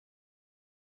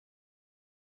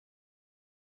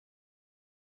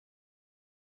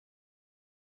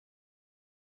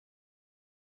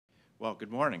Well,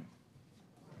 good morning.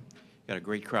 Got a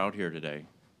great crowd here today.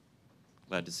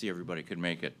 Glad to see everybody could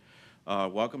make it.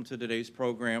 Welcome to today's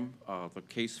program, the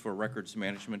Case for Records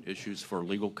Management Issues for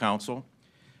Legal Counsel.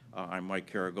 I'm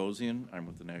Mike Karagosian. I'm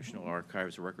with the National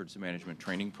Archives Records Management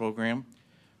Training Program.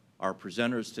 Our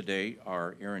presenters today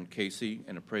are Aaron Casey,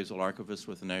 an appraisal archivist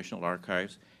with the National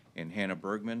Archives, and Hannah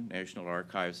Bergman, National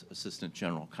Archives Assistant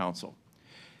General Counsel.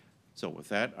 So with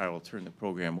that, I will turn the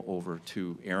program over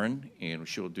to Erin, and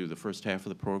she'll do the first half of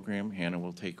the program. Hannah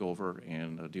will take over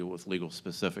and deal with legal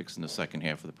specifics in the second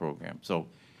half of the program. So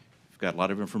we've got a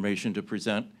lot of information to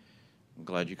present. I'm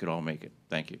glad you could all make it.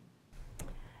 Thank you.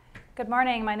 Good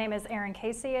morning. My name is Erin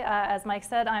Casey. As Mike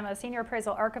said, I'm a senior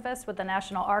appraisal archivist with the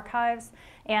National Archives,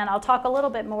 and I'll talk a little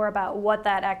bit more about what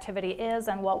that activity is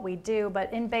and what we do.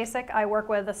 But in basic, I work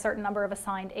with a certain number of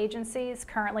assigned agencies.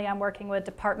 Currently, I'm working with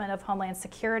Department of Homeland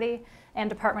Security and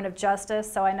Department of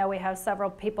Justice, so I know we have several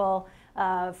people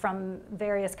from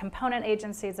various component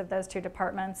agencies of those two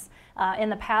departments. In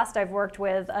the past, I've worked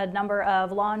with a number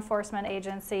of law enforcement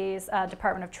agencies,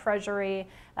 Department of Treasury,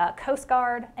 Coast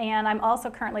Guard, and I'm also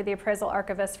currently the appraisal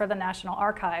archivist for the National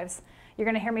Archives. You're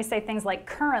going to hear me say things like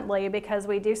currently because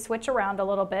we do switch around a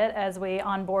little bit as we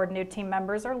onboard new team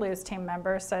members or lose team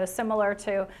members. So similar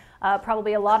to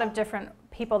probably a lot of different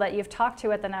people that you've talked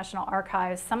to at the National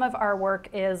Archives, some of our work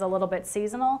is a little bit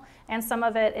seasonal and some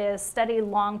of it is steady,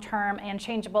 long-term, and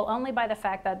changeable only by the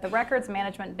fact that the records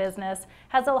management business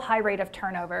has a high rate of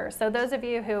turnover. So those of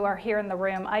you who are here in the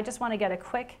room, I just want to get a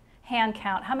quick hand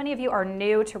count. How many of you are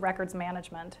new to records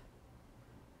management?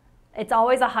 It's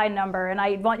always a high number, and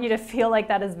I want you to feel like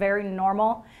that is very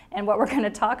normal. And what we're going to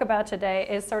talk about today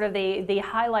is sort of the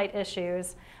highlight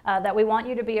issues that we want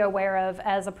you to be aware of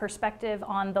as a perspective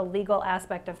on the legal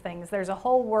aspect of things. There's a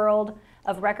whole world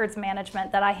of records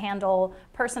management that I handle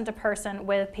person to person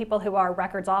with people who are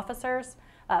records officers,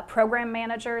 program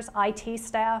managers, IT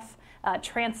staff,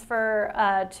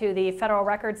 transfer to the federal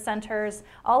records centers.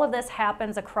 All of this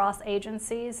happens across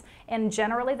agencies in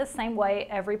generally the same way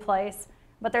every place.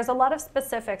 But there's a lot of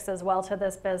specifics as well to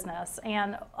this business,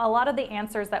 and a lot of the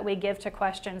answers that we give to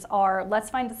questions are,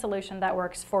 let's find a solution that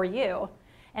works for you.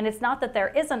 And it's not that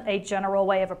there isn't a general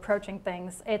way of approaching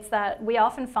things, it's that we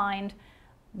often find,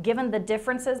 given the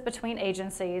differences between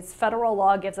agencies, federal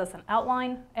law gives us an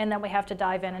outline, and then we have to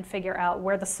dive in and figure out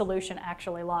where the solution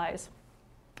actually lies.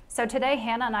 So today,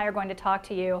 Hannah and I are going to talk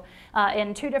to you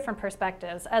in two different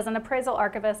perspectives. As an appraisal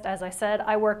archivist, as I said,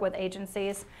 I work with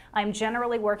agencies. I'm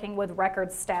generally working with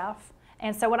records staff.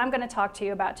 And so what I'm going to talk to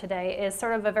you about today is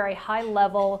sort of a very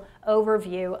high-level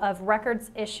overview of records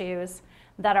issues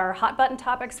that are hot-button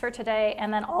topics for today,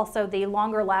 and then also the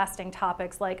longer-lasting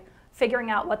topics like figuring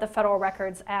out what the Federal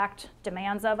Records Act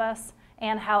demands of us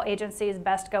and how agencies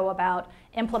best go about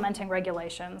implementing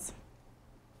regulations.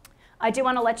 I do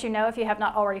want to let you know, if you have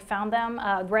not already found them,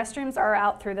 restrooms are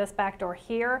out through this back door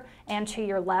here and to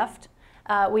your left.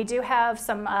 We do have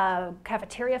some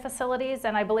cafeteria facilities,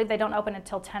 and I believe they don't open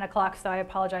until 10 o'clock, so I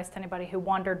apologize to anybody who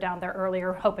wandered down there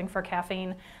earlier hoping for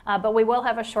caffeine. But we will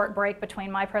have a short break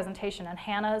between my presentation and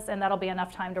Hannah's, and that'll be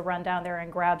enough time to run down there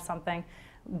and grab something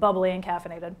bubbly and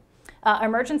caffeinated.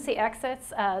 Emergency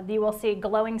exits, you will see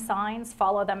glowing signs.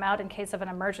 Follow them out in case of an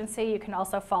emergency. You can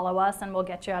also follow us and we'll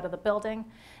get you out of the building.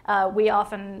 We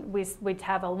have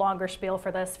a longer spiel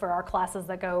for this for our classes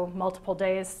that go multiple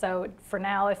days. So for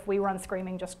now, if we run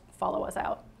screaming, just follow us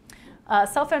out.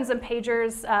 Cell phones and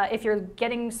pagers, if you're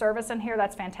getting service in here,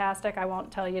 that's fantastic. I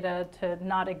won't tell you to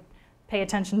not pay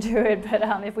attention to it, but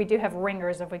if we do have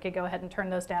ringers, if we could go ahead and turn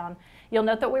those down. You'll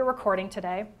note that we're recording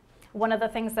today. One of the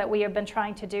things that we have been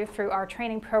trying to do through our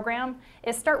training program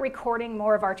is start recording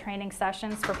more of our training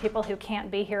sessions for people who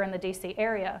can't be here in the DC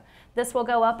area. This will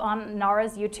go up on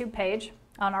NARA's YouTube page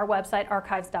on our website,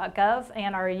 archives.gov,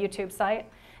 and our YouTube site.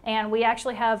 And we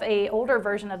actually have an older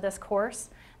version of this course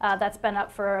that's been up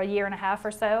for a year and a half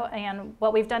or so. And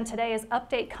what we've done today is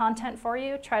update content for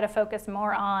you, try to focus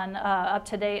more on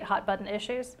up-to-date hot button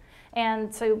issues.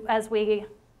 And so as we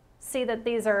see that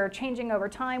these are changing over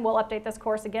time, we'll update this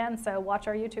course again, so watch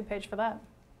our YouTube page for that.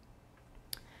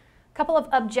 A couple of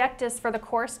objectives for the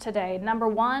course today. Number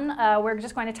one, we're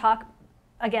just going to talk,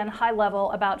 again, high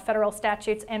level about federal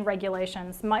statutes and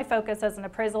regulations. My focus as an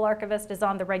appraisal archivist is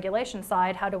on the regulation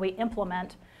side. How do we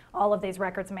implement all of these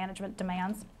records management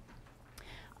demands?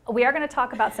 We are going to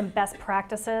talk about some best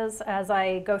practices as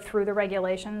I go through the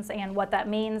regulations and what that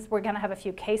means. We're going to have a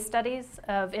few case studies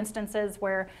of instances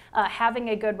where having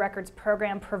a good records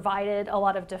program provided a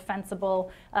lot of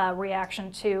defensible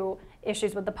reaction to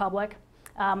issues with the public.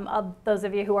 Those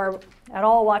of you who are at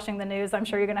all watching the news, I'm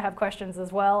sure you're going to have questions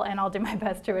as well, and I'll do my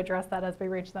best to address that as we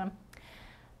reach them.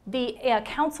 The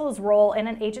counsel's role in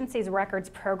an agency's records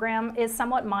program is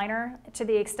somewhat minor to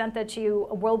the extent that you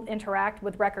will interact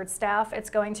with records staff. It's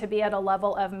going to be at a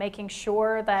level of making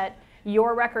sure that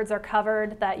your records are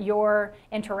covered, that your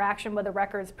interaction with the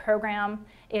records program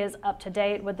is up to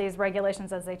date with these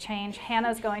regulations as they change.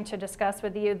 Hannah's going to discuss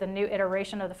with you the new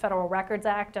iteration of the Federal Records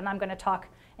Act, and I'm going to talk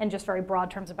in just very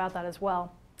broad terms about that as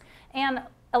well. And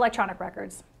electronic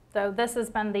records. So this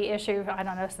has been the issue, I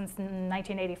don't know, since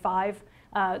 1985.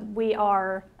 We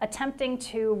are attempting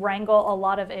to wrangle a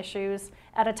lot of issues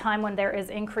at a time when there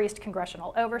is increased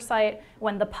congressional oversight,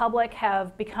 when the public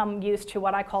have become used to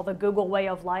what I call the Google way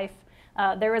of life.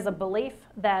 There is a belief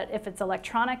that if it's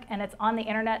electronic and it's on the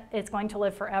internet, it's going to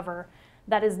live forever.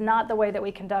 That is not the way that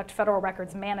we conduct federal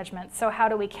records management. So how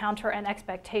do we counter an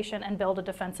expectation and build a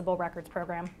defensible records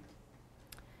program?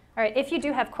 All right, if you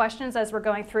do have questions as we're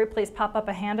going through, please pop up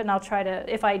a hand and I'll try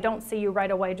to, if I don't see you right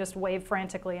away, just wave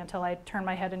frantically until I turn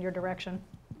my head in your direction.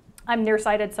 I'm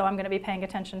nearsighted, so I'm going to be paying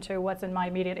attention to what's in my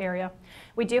immediate area.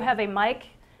 We do have a mic,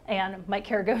 and Mike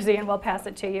Karagosian will pass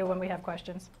it to you when we have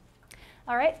questions.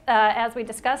 All right, as we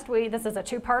discussed, this is a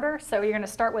two-parter, so you're going to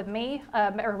start with me,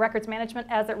 or records management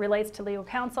as it relates to legal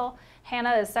counsel.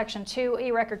 Hannah is section 2,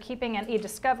 e-record keeping and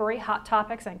e-discovery, hot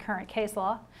topics and current case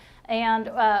law. And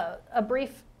a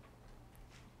brief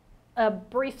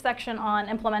section on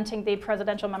implementing the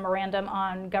presidential memorandum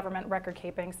on government record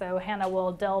keeping. So Hannah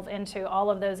will delve into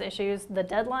all of those issues, the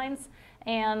deadlines,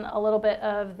 and a little bit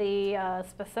of the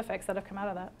specifics that have come out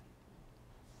of that.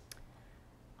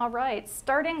 All right,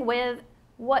 starting with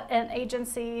what an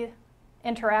agency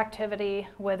interactivity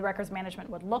with records management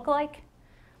would look like.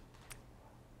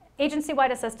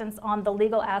 Agency-wide assistance on the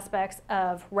legal aspects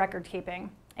of record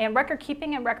keeping. And record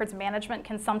keeping and records management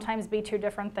can sometimes be two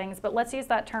different things, but let's use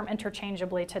that term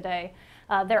interchangeably today.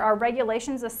 There are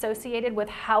regulations associated with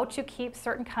how to keep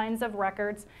certain kinds of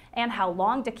records and how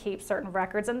long to keep certain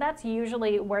records, and that's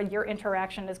usually where your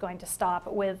interaction is going to stop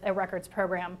with a records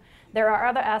program. There are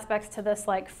other aspects to this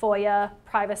like FOIA,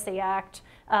 Privacy Act,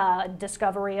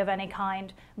 discovery of any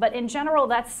kind, but in general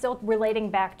that's still relating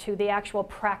back to the actual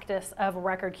practice of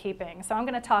record keeping. So I'm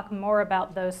going to talk more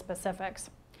about those specifics.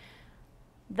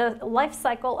 The life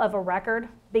cycle of a record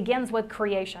begins with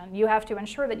creation. You have to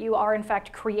ensure that you are in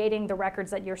fact creating the records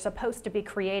that you're supposed to be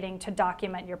creating to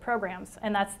document your programs.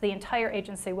 And that's the entire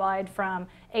agency-wide from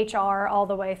HR all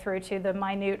the way through to the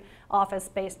minute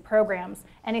office-based programs.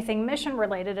 Anything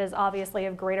mission-related is obviously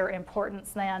of greater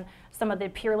importance than some of the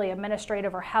purely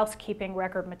administrative or housekeeping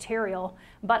record material,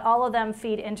 but all of them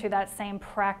feed into that same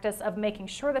practice of making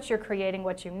sure that you're creating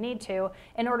what you need to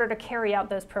in order to carry out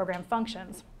those program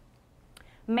functions.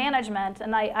 Management,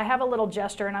 and I have a little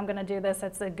gesture and I'm going to do this.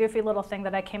 It's a goofy little thing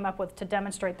that I came up with to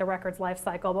demonstrate the records life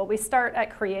cycle, but we start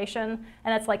at creation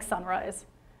and it's like sunrise.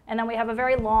 And then we have a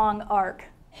very long arc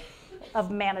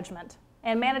of management.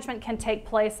 And management can take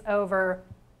place over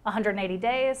 180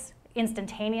 days,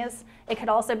 instantaneous. It could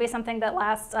also be something that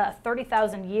lasts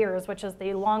 30,000 years, which is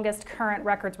the longest current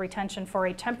records retention for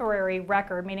a temporary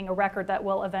record, meaning a record that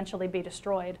will eventually be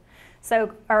destroyed.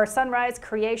 So our sunrise,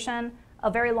 creation, a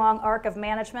very long arc of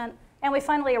management, and we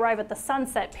finally arrive at the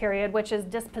sunset period, which is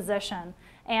disposition.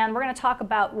 And we're going to talk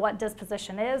about what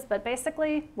disposition is, but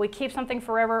basically we keep something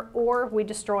forever or we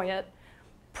destroy it.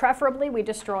 Preferably we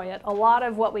destroy it. A lot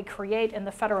of what we create in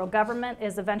the federal government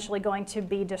is eventually going to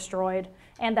be destroyed,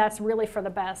 and that's really for the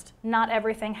best. Not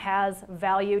everything has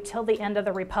value till the end of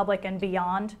the republic and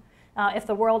beyond. If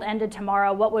the world ended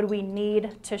tomorrow, what would we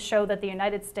need to show that the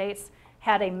United States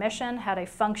had a mission, had a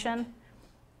function?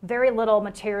 Very little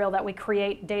material that we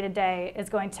create day to day is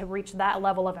going to reach that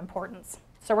level of importance.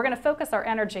 So we're going to focus our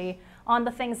energy on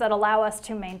the things that allow us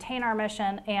to maintain our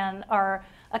mission and our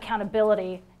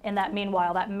accountability in that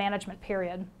meanwhile, that management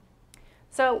period.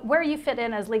 So where you fit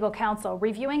in as legal counsel,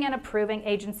 reviewing and approving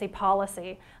agency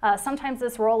policy. Sometimes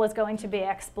this role is going to be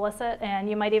explicit, and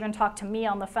you might even talk to me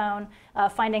on the phone,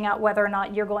 finding out whether or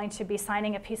not you're going to be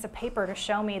signing a piece of paper to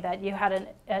show me that you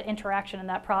had an interaction in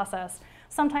that process.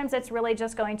 Sometimes it's really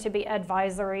just going to be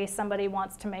advisory. Somebody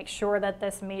wants to make sure that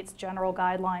this meets general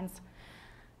guidelines.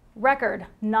 Record,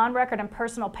 non-record, and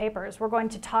personal papers. We're going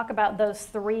to talk about those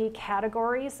three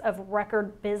categories of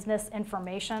record business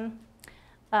information.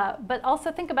 But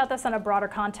also think about this in a broader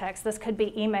context. This could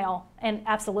be email, and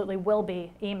absolutely will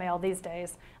be email these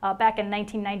days. Back in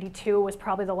 1992 was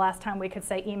probably the last time we could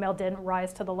say email didn't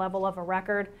rise to the level of a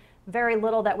record. Very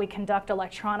little that we conduct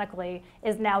electronically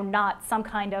is now not some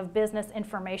kind of business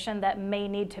information that may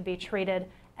need to be treated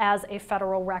as a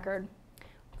federal record.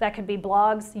 That could be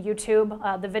blogs,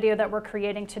 YouTube. The video that we're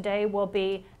creating today will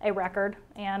be a record,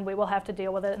 and we will have to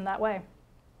deal with it in that way.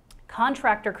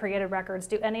 Contractor-created records.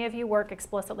 Do any of you work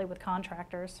explicitly with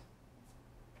contractors?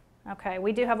 Okay,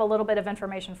 we do have a little bit of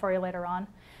information for you later on.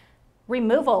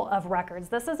 Removal of records.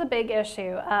 This is a big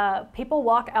issue. People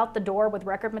walk out the door with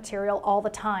record material all the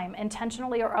time,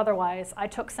 intentionally or otherwise. I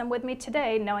took some with me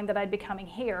today knowing that I'd be coming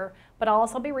here, but I'll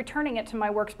also be returning it to my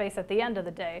workspace at the end of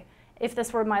the day. If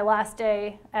this were my last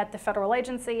day at the federal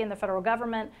agency in the federal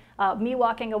government, me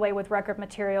walking away with record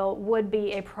material would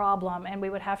be a problem, and we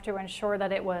would have to ensure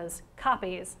that it was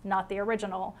copies, not the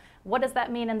original. What does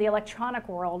that mean in the electronic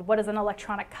world? What is an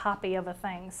electronic copy of a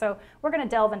thing? So we're going to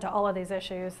delve into all of these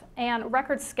issues. And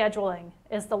record scheduling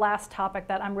is the last topic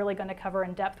that I'm really going to cover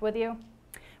in depth with you.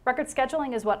 Record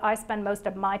scheduling is what I spend most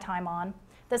of my time on.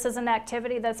 This is an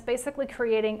activity that's basically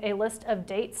creating a list of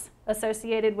dates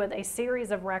associated with a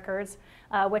series of records,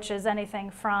 which is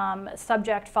anything from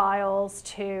subject files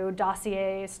to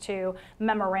dossiers to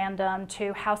memorandum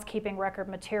to housekeeping record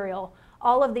material.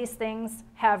 All of these things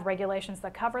have regulations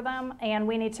that cover them, and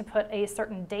we need to put a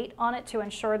certain date on it to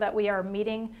ensure that we are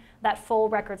meeting that full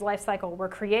records life cycle. We're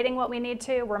creating what we need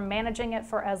to, we're managing it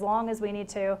for as long as we need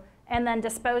to, and then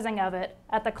disposing of it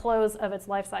at the close of its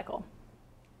life cycle.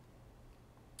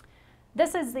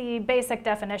 This is the basic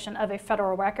definition of a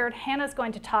federal record. Hannah's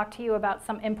going to talk to you about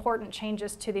some important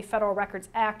changes to the Federal Records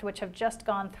Act, which have just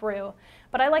gone through.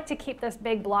 But I like to keep this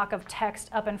big block of text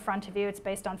up in front of you. It's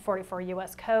based on 44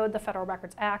 U.S. Code, the Federal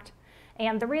Records Act.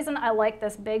 And the reason I like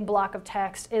this big block of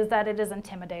text is that it is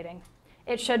intimidating.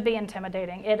 It should be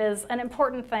intimidating. It is an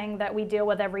important thing that we deal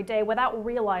with every day without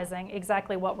realizing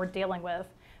exactly what we're dealing with.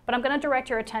 But I'm going to direct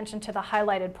your attention to the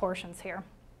highlighted portions here.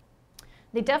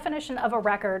 The definition of a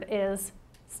record is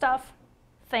stuff,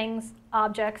 things,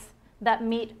 objects that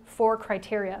meet 4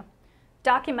 criteria.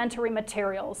 Documentary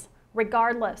materials,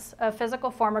 regardless of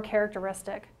physical form or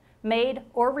characteristic, made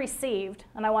or received,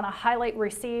 and I want to highlight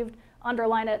received,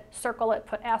 underline it, circle it,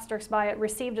 put asterisks by it.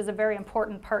 Received is a very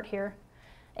important part here.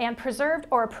 And preserved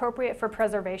or appropriate for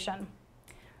preservation.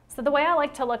 So the way I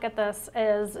like to look at this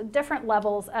is different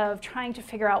levels of trying to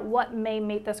figure out what may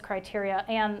meet this criteria,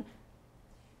 and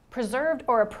preserved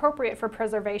or appropriate for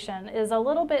preservation is a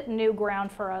little bit new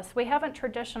ground for us. We haven't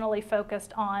traditionally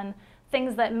focused on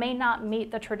things that may not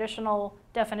meet the traditional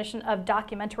definition of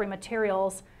documentary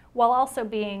materials while also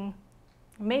being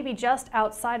maybe just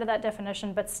outside of that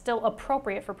definition but still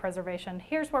appropriate for preservation.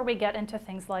 Here's where we get into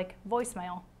things like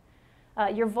voicemail.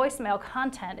 Your voicemail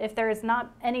content, if there is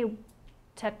not any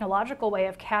technological way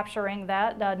of capturing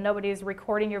that, nobody's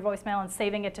recording your voicemail and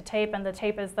saving it to tape, and the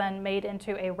tape is then made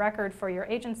into a record for your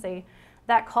agency,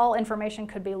 that call information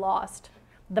could be lost.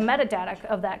 The metadata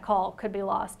of that call could be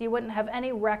lost. You wouldn't have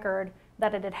any record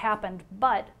that it had happened,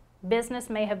 but business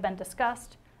may have been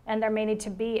discussed, and there may need to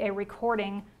be a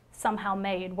recording somehow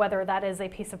made, whether that is a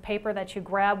piece of paper that you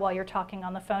grab while you're talking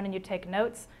on the phone and you take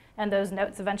notes, and those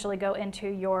notes eventually go into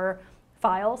your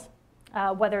files,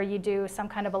 whether you do some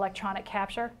kind of electronic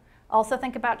capture. Also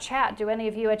think about chat. Do any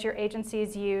of you at your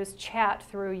agencies use chat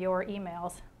through your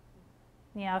emails?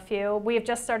 Yeah, a few. We have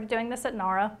just started doing this at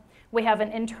NARA. We have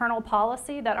an internal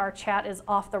policy that our chat is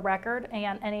off the record,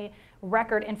 and any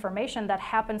record information that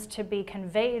happens to be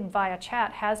conveyed via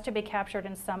chat has to be captured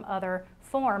in some other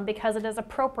form because it is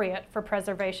appropriate for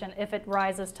preservation if it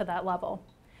rises to that level.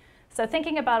 So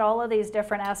thinking about all of these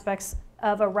different aspects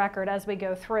of a record as we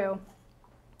go through,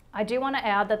 I do want to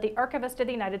add that the Archivist of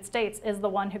the United States is the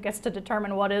one who gets to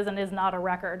determine what is and is not a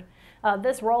record.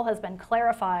 This role has been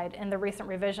clarified in the recent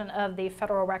revision of the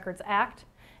Federal Records Act,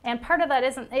 and part of that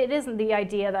isn't the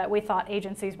idea that we thought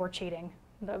agencies were cheating.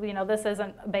 You know, this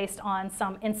isn't based on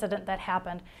some incident that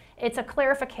happened. It's a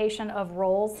clarification of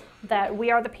roles, that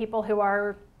we are the people who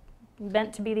are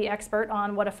meant to be the expert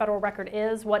on what a federal record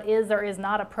is, what is or is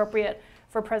not appropriate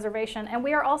for preservation, and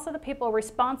we are also the people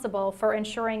responsible for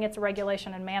ensuring its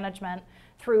regulation and management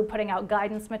through putting out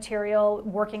guidance material,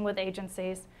 working with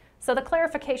agencies. So the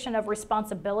clarification of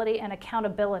responsibility and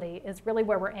accountability is really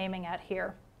where we're aiming at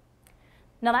here.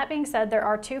 Now that being said, there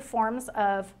are 2 forms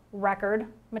of record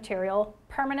material,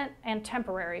 permanent and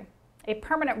temporary. A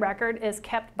permanent record is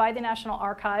kept by the National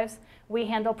Archives. We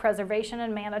handle preservation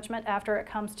and management after it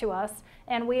comes to us,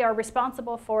 and we are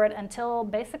responsible for it until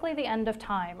basically the end of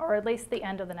time, or at least the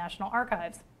end of the National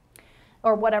Archives,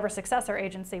 or whatever successor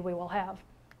agency we will have,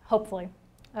 hopefully.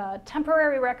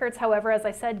 Temporary records, however, as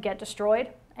I said, get destroyed,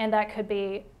 and that could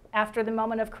be after the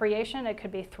moment of creation. It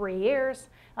could be 3 years.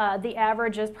 The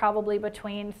average is probably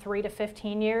between 3 to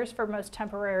 15 years for most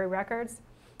temporary records.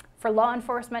 For law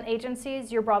enforcement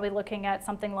agencies, you're probably looking at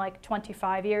something like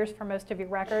 25 years for most of your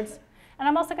records. And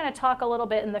I'm also going to talk a little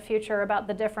bit in the future about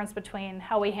the difference between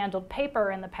how we handled paper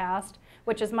in the past,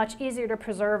 which is much easier to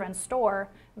preserve and store,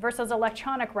 versus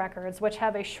electronic records, which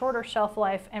have a shorter shelf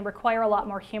life and require a lot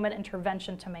more human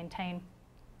intervention to maintain.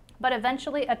 But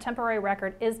eventually, a temporary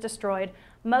record is destroyed,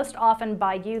 most often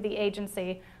by you, the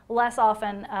agency, less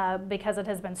often because it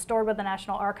has been stored with the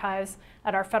National Archives.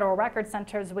 At our federal record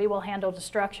centers, we will handle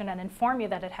destruction and inform you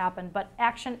that it happened, but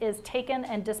action is taken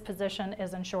and disposition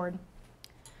is ensured.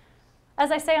 As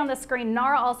I say on the screen,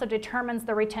 NARA also determines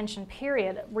the retention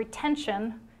period.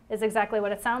 Retention is exactly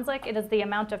what it sounds like. It is the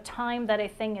amount of time that a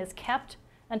thing is kept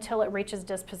until it reaches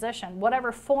disposition.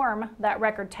 Whatever form that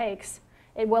record takes,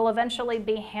 it will eventually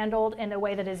be handled in a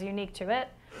way that is unique to it.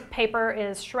 Paper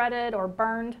is shredded or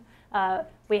burned.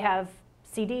 We have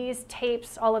CDs,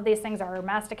 tapes, all of these things are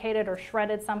masticated or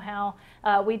shredded somehow.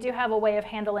 We do have a way of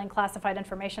handling classified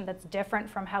information that's different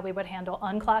from how we would handle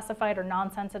unclassified or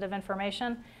non-sensitive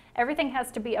information. Everything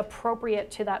has to be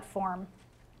appropriate to that form.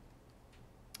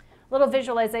 Little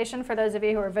visualization for those of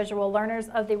you who are visual learners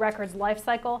of the record's life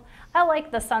cycle. I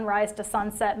like the sunrise to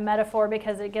sunset metaphor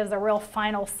because it gives a real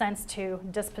final sense to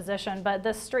disposition, but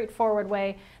this straightforward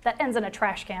way that ends in a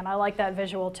trash can, I like that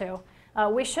visual too.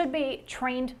 We should be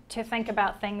trained to think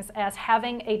about things as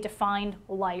having a defined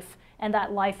life, and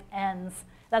that life ends.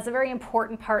 That's a very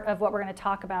important part of what we're going to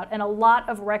talk about, and a lot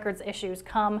of records issues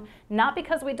come not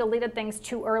because we deleted things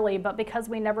too early, but because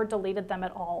we never deleted them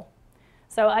at all.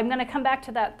 So I'm going to come back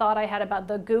to that thought I had about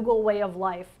the Google way of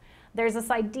life. There's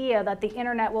this idea that the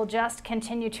internet will just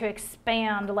continue to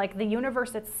expand like the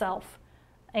universe itself,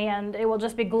 and it will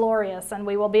just be glorious, and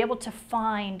we will be able to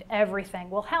find everything.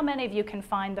 Well, how many of you can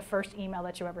find the first email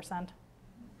that you ever sent?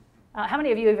 How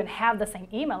many of you even have the same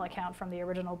email account from the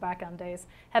original back-end days?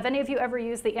 Have any of you ever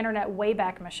used the Internet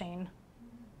Wayback Machine?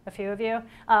 A few of you?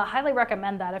 Highly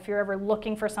recommend that if you're ever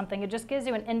looking for something. It just gives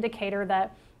you an indicator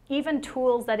that even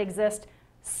tools that exist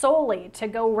solely to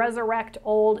go resurrect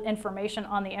old information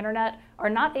on the internet are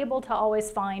not able to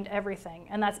always find everything,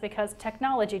 and that's because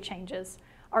technology changes.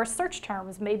 Our search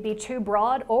terms may be too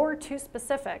broad or too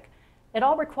specific. It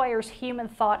all requires human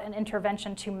thought and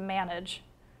intervention to manage.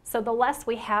 So the less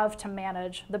we have to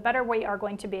manage, the better we are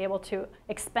going to be able to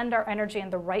expend our energy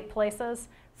in the right places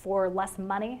for less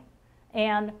money,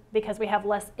 and because we have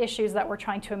less issues that we're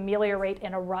trying to ameliorate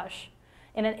in a rush.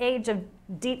 In an age of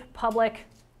deep public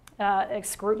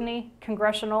scrutiny,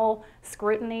 congressional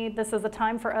scrutiny, this is a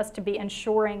time for us to be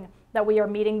ensuring that we are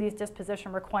meeting these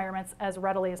disposition requirements as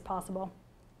readily as possible.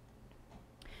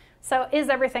 So is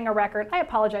everything a record? I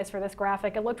apologize for this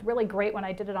graphic. It looked really great when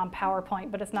I did it on PowerPoint,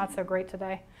 but it's not so great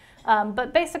today.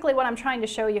 But basically what I'm trying to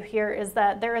show you here is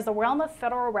that there is a realm of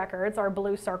federal records, our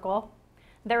blue circle.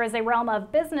 There is a realm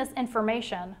of business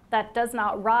information that does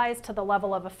not rise to the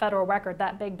level of a federal record,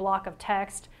 that big block of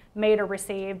text, made or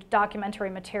received,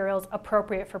 documentary materials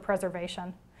appropriate for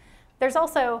preservation. There's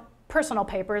also personal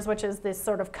papers, which is this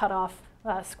sort of cut off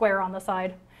square on the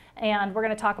side. And we're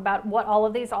going to talk about what all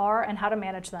of these are and how to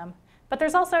manage them. But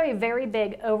there's also a very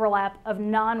big overlap of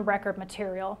non-record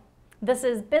material. This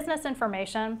is business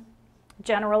information,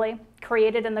 generally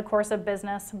created in the course of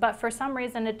business, but for some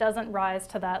reason it doesn't rise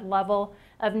to that level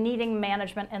of needing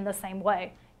management in the same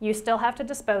way. You still have to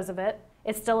dispose of it.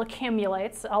 It still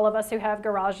accumulates. All of us who have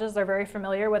garages are very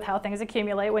familiar with how things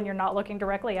accumulate when you're not looking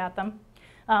directly at them.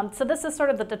 So this is sort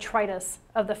of the detritus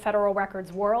of the federal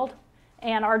records world.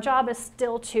 And our job is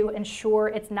still to ensure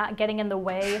it's not getting in the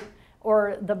way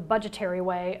or the budgetary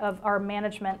way of our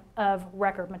management of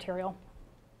record material.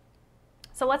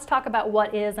 So let's talk about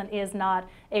what is and is not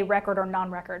a record or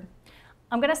non-record.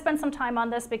 I'm going to spend some time on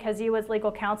this because you as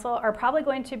legal counsel are probably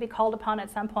going to be called upon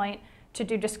at some point to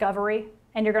do discovery,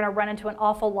 and you're going to run into an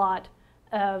awful lot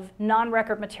of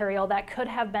non-record material that could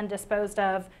have been disposed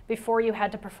of before you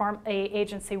had to perform an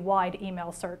agency-wide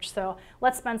email search. So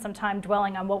let's spend some time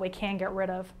dwelling on what we can get rid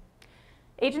of.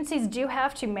 Agencies do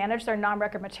have to manage their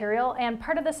non-record material, and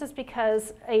part of this is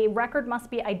because a record must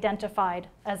be identified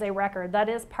as a record. That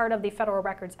is part of the Federal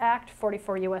Records Act,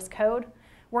 44 U.S. Code.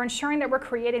 We're ensuring that we're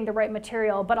creating the right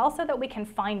material, but also that we can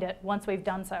find it once we've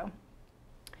done so.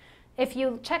 If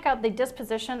you check out the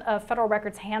disposition of Federal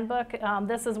Records Handbook,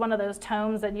 this is one of those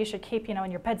tomes that you should keep, on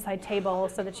your bedside table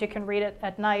so that you can read it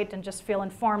at night and just feel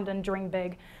informed and dream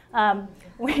big.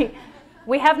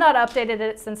 We have not updated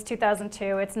it since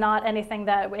 2002. It's not anything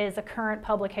that is a current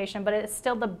publication, but it's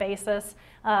still the basis.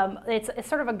 It's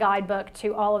sort of a guidebook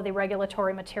to all of the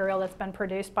regulatory material that's been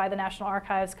produced by the National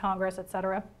Archives, Congress, et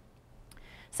cetera.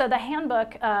 So the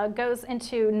handbook goes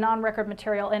into non-record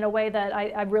material in a way that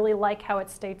I really like how it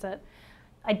states it.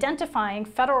 Identifying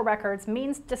federal records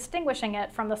means distinguishing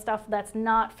it from the stuff that's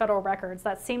not federal records.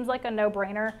 That seems like a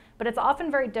no-brainer, but it's often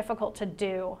very difficult to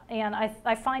do. And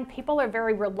I find people are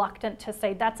very reluctant to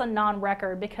say that's a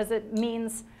non-record because it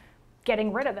means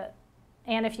getting rid of it.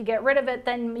 And if you get rid of it,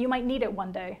 then you might need it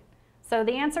one day. So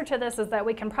the answer to this is that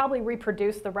we can probably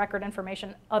reproduce the record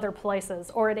information other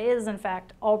places, or it is, in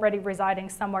fact, already residing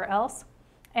somewhere else.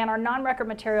 And our non-record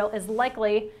material is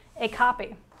likely a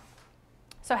copy.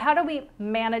 So how do we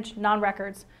manage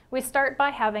non-records? We start by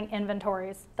having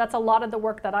inventories. That's a lot of the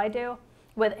work that I do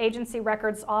with agency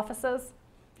records offices.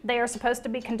 They are supposed to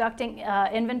be conducting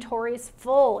inventories,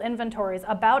 full inventories,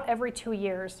 about every 2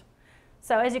 years.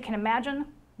 So as you can imagine,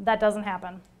 that doesn't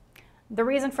happen. The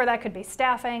reason for that could be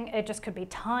staffing, it just could be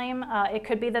time, it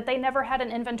could be that they never had an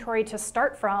inventory to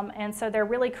start from, and so they're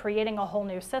really creating a whole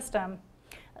new system.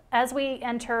 As we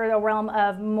enter the realm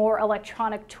of more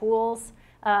electronic tools,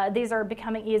 these are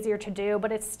becoming easier to do,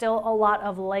 but it's still a lot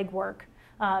of legwork.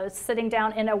 Sitting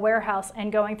down in a warehouse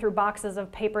and going through boxes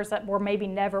of papers that were maybe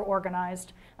never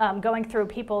organized, going through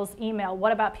people's email.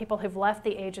 What about people who've left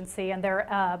the agency and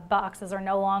their boxes are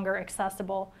no longer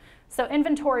accessible? So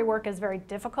inventory work is very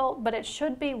difficult, but it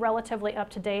should be relatively up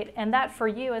to date, and that for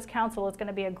you as counsel is going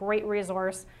to be a great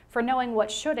resource for knowing what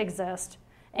should exist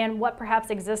and what perhaps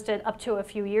existed up to a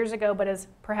few years ago but is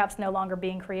perhaps no longer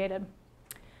being created.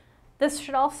 This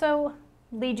should also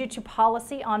lead you to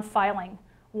policy on filing.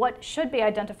 What should be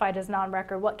identified as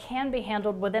non-record, what can be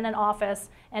handled within an office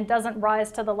and doesn't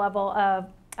rise to the level of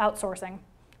outsourcing,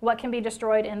 what can be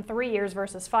destroyed in 3 years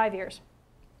versus 5 years.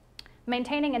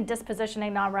 Maintaining and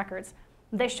dispositioning non-records.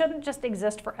 They shouldn't just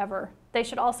exist forever. They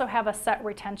should also have a set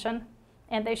retention,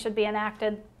 and they should be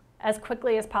enacted as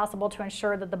quickly as possible to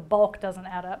ensure that the bulk doesn't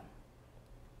add up.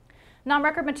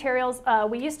 Non-record materials,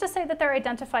 we used to say that they're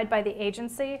identified by the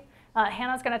agency.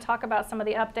 Hannah's going to talk about some of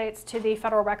the updates to the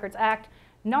Federal Records Act.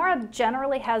 NARA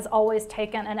generally has always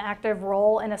taken an active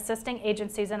role in assisting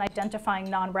agencies in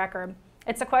identifying non-record.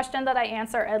 It's a question that I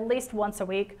answer at least once a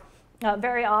week.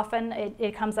 Very often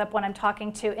it comes up when I'm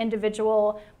talking to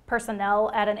individual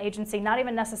personnel at an agency, not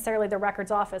even necessarily the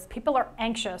records office. People are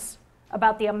anxious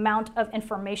about the amount of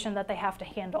information that they have to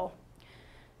handle.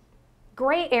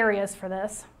 Gray areas for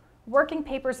this, working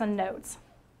papers and notes.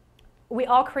 We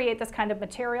all create this kind of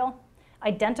material.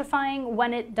 Identifying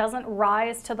when it doesn't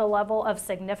rise to the level of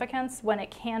significance, when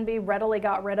it can be readily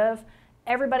got rid of.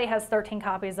 Everybody has 13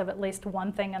 copies of at least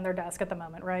one thing on their desk at the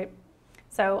moment, right?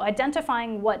 So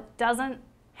identifying what doesn't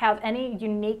have any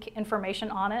unique information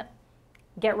on it,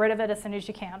 get rid of it as soon as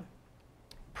you can.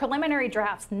 Preliminary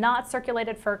drafts not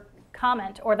circulated for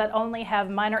comment or that only have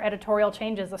minor editorial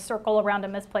changes, a circle around a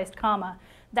misplaced comma,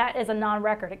 that is a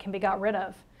non-record. It can be got rid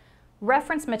of.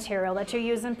 Reference material that you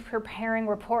use in preparing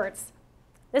reports.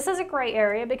 This is a gray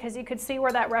area because you could see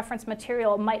where that reference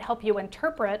material might help you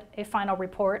interpret a final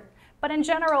report. But in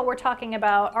general, we're talking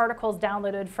about articles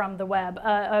downloaded from the web,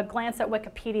 a glance at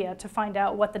Wikipedia to find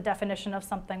out what the definition of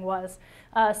something was,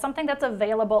 something that's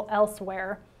available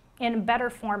elsewhere in better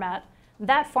format.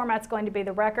 That format's going to be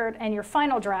the record, and your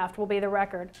final draft will be the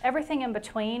record. Everything in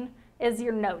between is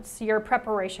your notes, your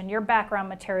preparation, your background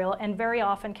material, and very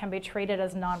often can be treated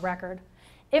as non-record.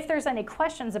 If there's any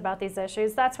questions about these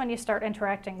issues, that's when you start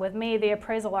interacting with me, the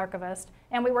appraisal archivist,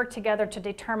 and we work together to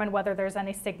determine whether there's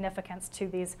any significance to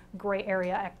these gray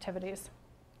area activities.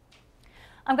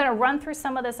 I'm going to run through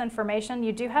some of this information.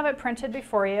 You do have it printed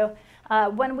before you.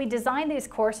 When we design these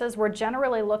courses, we're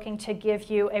generally looking to give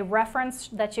you a reference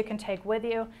that you can take with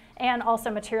you and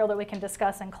also material that we can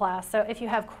discuss in class. So if you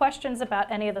have questions about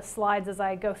any of the slides as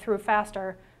I go through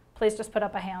faster, please just put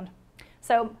up a hand.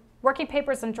 So working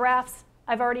papers and drafts,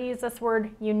 I've already used this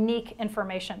word, unique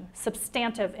information,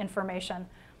 substantive information.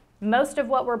 Most of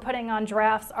what we're putting on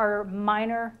drafts are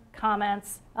minor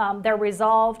comments. They're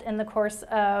resolved in the course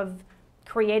of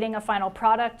creating a final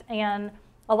product, and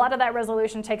a lot of that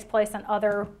resolution takes place in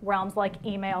other realms like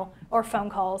email or phone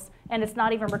calls, and it's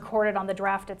not even recorded on the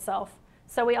draft itself.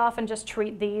 So we often just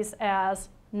treat these as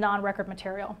non-record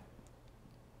material.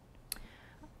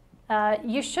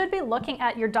 You should be looking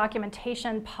at your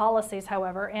documentation policies,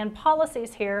 however, and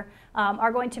policies here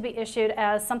are going to be issued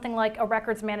as something like a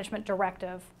records management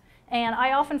directive. And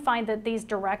I often find that these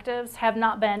directives have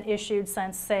not been issued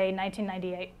since, say,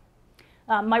 1998.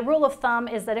 My rule of thumb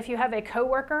is that if you have a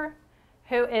coworker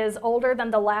who is older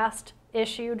than the last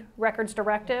issued records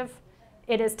directive,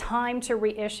 it is time to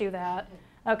reissue that.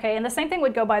 Okay, and the same thing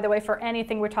would go, by the way, for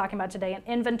anything we're talking about today, an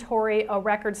inventory, a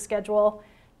record schedule.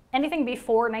 Anything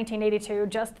before 1982,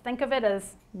 just think of it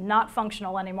as not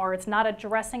functional anymore. It's not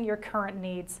addressing your current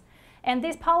needs. And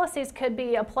these policies could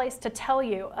be a place to tell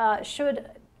you, should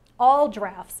all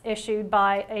drafts issued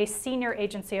by a senior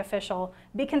agency official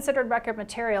be considered record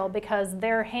material because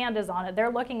their hand is on it. They're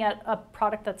looking at a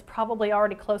product that's probably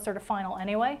already closer to final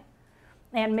anyway,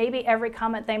 and maybe every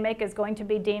comment they make is going to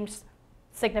be deemed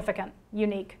significant,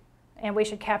 unique, and we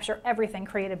should capture everything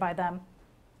created by them.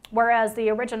 Whereas the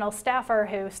original staffer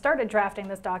who started drafting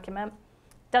this document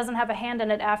doesn't have a hand in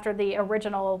it after the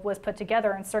original was put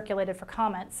together and circulated for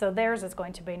comment, so theirs is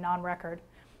going to be non-record.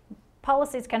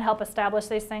 Policies can help establish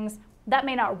these things. That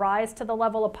may not rise to the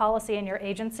level of policy in your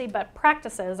agency, but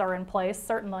practices are in place,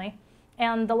 certainly.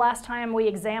 And the last time we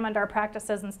examined our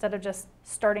practices instead of just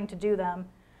starting to do them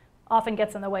often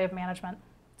gets in the way of management.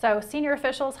 So senior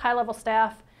officials, high-level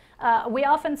staff, we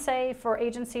often say for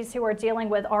agencies who are dealing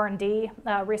with R&D,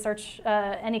 research,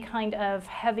 any kind of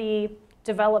heavy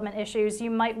development issues, you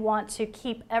might want to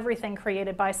keep everything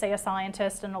created by, say, a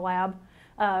scientist in a lab.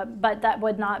 But that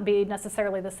would not be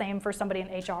necessarily the same for somebody in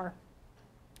HR.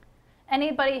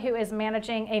 Anybody who is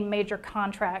managing a major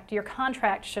contract, your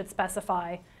contract should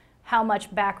specify how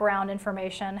much background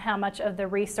information, how much of the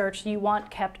research you want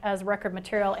kept as record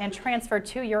material and transferred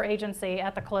to your agency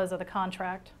at the close of the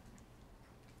contract.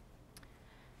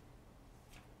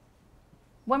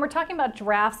 When we're talking about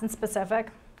drafts in specific,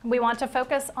 we want to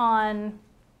focus on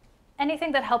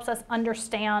anything that helps us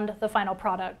understand the final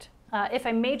product. If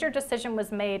a major decision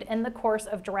was made in the course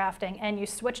of drafting and you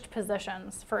switched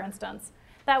positions, for instance,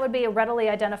 that would be a readily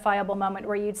identifiable moment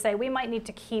where you'd say, we might need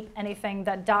to keep anything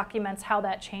that documents how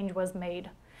that change was made.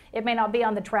 It may not be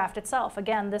on the draft itself.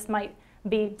 Again, this might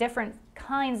be different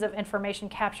kinds of information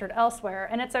captured elsewhere,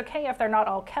 and it's okay if they're not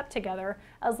all kept together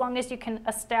as long as you can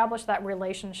establish that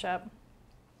relationship.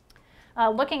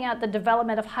 Looking at the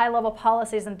development of high-level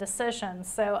policies and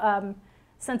decisions. So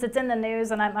since it's in the news,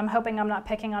 and I'm hoping I'm not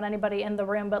picking on anybody in the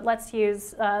room, but let's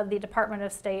use the Department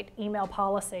of State email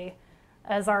policy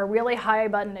as our really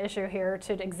high-button issue here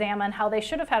to examine how they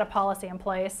should have had a policy in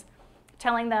place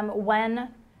telling them when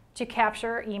to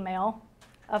capture email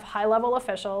of high-level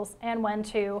officials and when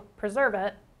to preserve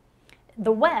it.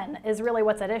 The when is really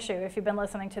what's at issue if you've been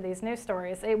listening to these news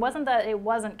stories. It wasn't that it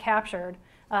wasn't captured,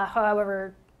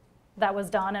 however that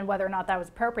was done and whether or not that was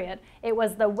appropriate. It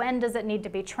was the when does it need to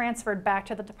be transferred back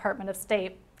to the Department of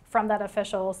State from that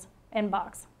official's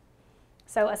inbox.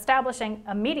 So establishing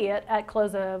immediate at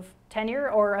close of tenure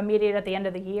or immediate at the end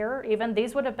of the year even,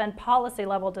 these would have been policy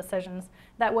level decisions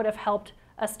that would have helped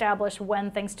establish when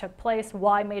things took place,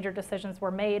 why major decisions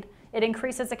were made. It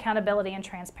increases accountability and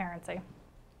transparency.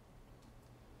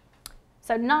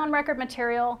 So non-record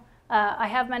material, I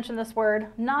have mentioned this word,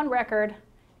 non-record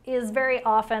is very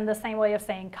often the same way of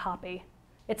saying copy.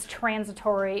 It's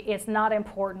transitory, it's not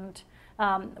important.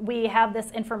 We have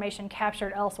this information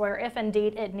captured elsewhere if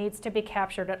indeed it needs to be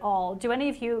captured at all. Do any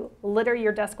of you litter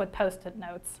your desk with Post-it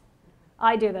notes?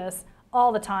 I do this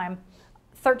all the time,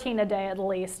 13 a day at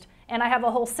least. And I have a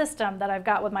whole system that I've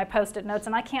got with my Post-it notes,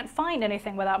 and I can't find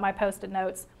anything without my Post-it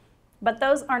notes. But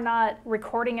those are not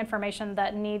recording information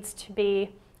that needs to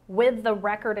be with the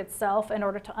record itself in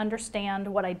order to understand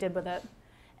what I did with it.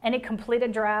 Any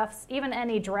completed drafts, even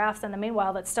any drafts in the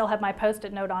meanwhile that still have my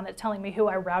Post-it note on it telling me who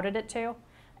I routed it to,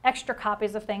 extra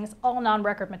copies of things, all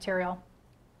non-record material.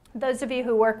 Those of you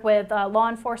who work with law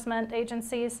enforcement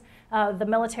agencies, the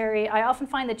military, I often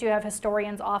find that you have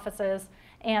historians' offices,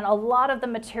 and a lot of the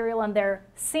material in there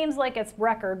seems like it's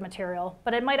record material,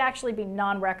 but it might actually be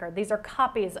non-record. These are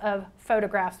copies of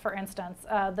photographs, for instance.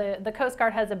 The Coast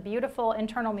Guard has a beautiful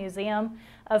internal museum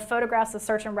of photographs of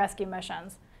search and rescue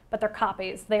missions, but they're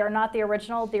copies. They are not the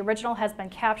original. The original has been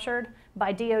captured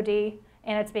by DOD,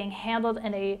 and it's being handled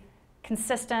in a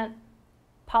consistent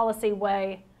policy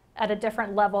way at a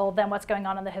different level than what's going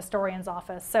on in the historian's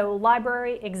office. So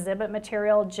library, exhibit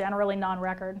material, generally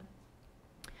non-record.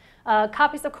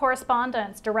 Copies of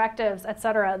correspondence, directives,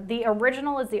 etc. The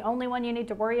original is the only one you need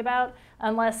to worry about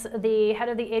unless the head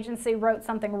of the agency wrote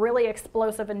something really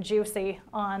explosive and juicy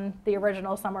on the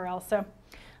original somewhere else. So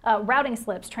routing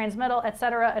slips, transmittal,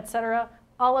 etc.,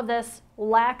 all of this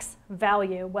lacks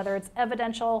value, whether it's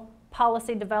evidential,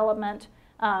 policy development,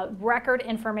 record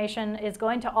information is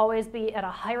going to always be at a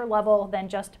higher level than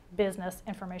just business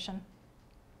information.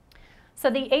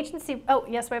 So the agency, oh,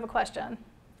 yes, we have a question.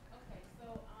 Okay,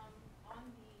 so on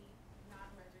the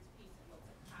non-records piece, what's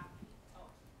a copy?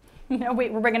 Oh. No,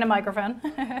 we're bringing a microphone.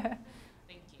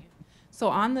 Thank you. So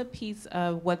on the piece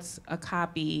of what's a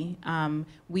copy,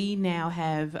 we now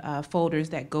have folders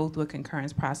that go through a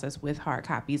concurrence process with hard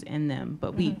copies in them,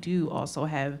 but we do also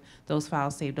have those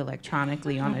files saved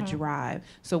electronically on a drive.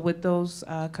 So would those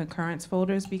concurrence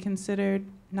folders be considered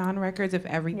non-records if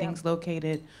everything's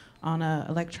located on an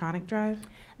electronic drive?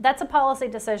 That's a policy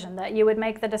decision that you would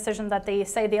make the decision that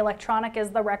say the electronic is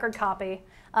the record copy.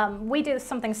 We do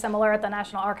something similar at the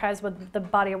National Archives with the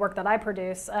body of work that I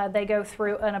produce. They go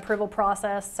through an approval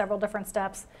process, several different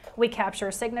steps. We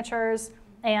capture signatures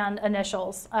and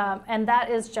initials, and that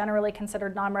is generally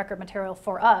considered non-record material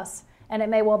for us, and it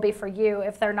may well be for you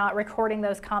if they're not recording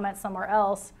those comments somewhere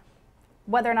else.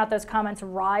 Whether or not those comments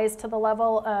rise to the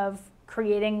level of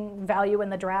creating value in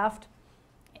the draft,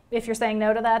 if you're saying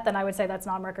no to that, then I would say that's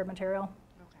non-record material.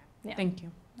 Okay. Yeah. Thank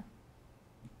you.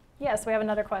 Yes, we have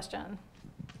another question.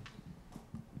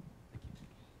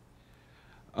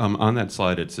 On that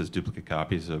slide, it says duplicate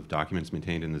copies of documents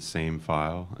maintained in the same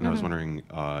file, and I was Mhm. wondering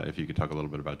if you could talk a little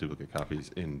bit about duplicate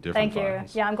copies in different Thank you.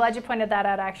 files. Yeah, I'm glad you pointed that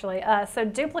out, actually. So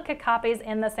duplicate copies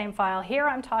in the same file. Here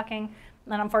I'm talking,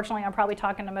 and unfortunately I'm probably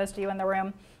talking to most of you in the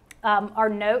room, are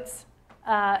notes.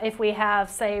 If we have,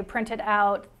 say, printed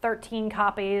out 13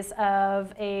 copies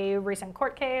of a recent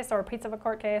court case or a piece of a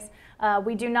court case,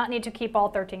 we do not need to keep all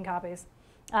 13 copies.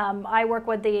 I work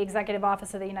with the Executive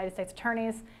Office of the United States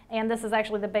Attorneys, and this is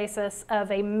actually the basis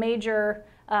of a major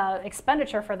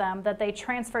expenditure for them that they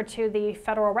transfer to the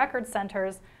Federal Record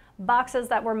Centers boxes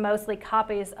that were mostly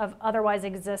copies of otherwise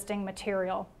existing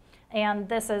material. And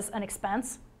this is an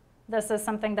expense. This is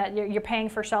something that you're paying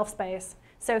for shelf space.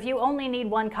 So if you only need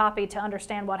one copy to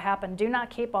understand what happened, do not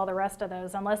keep all the rest of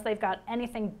those unless they've got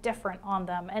anything different on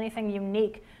them, anything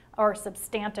unique or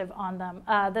substantive on them.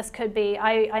 This could be,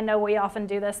 I know we often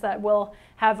do this, that we'll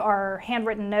have our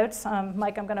handwritten notes.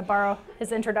 Mike, I'm going to borrow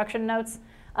his introduction notes.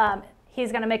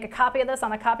 He's going to make a copy of this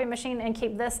on a copy machine and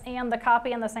keep this and the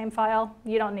copy in the same file.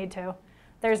 You don't need to.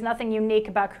 There's nothing unique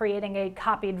about creating a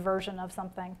copied version of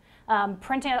something.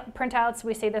 Printouts,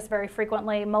 we see this very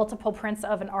frequently, multiple prints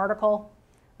of an article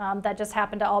that just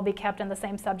happen to all be kept in the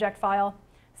same subject file.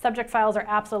 Subject files are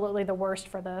absolutely the worst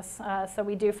for this, so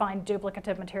we do find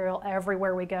duplicative material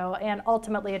everywhere we go, and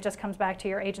ultimately it just comes back to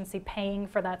your agency paying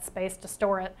for that space to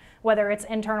store it, whether it's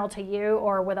internal to you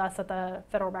or with us at the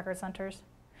Federal Record Centers.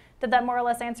 Did that more or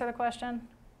less answer the question?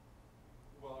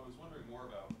 Well, I was wondering more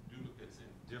about duplicates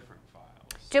in different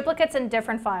files. Duplicates in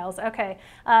different files, okay.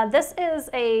 This is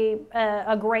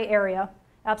a gray area,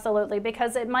 absolutely,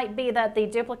 because it might be that the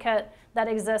duplicate that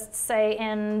exists, say,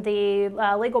 in the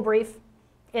legal brief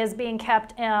is being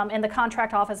kept in the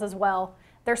contract office as well.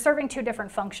 They're serving two different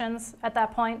functions at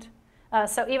that point.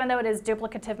 So even though it is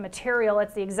duplicative material,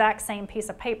 it's the exact same piece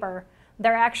of paper,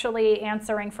 they're actually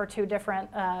answering for two different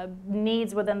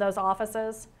needs within those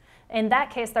offices. In that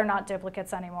case, they're not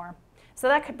duplicates anymore. So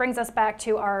that brings us back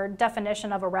to our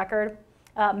definition of a record,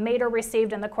 made or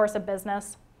received in the course of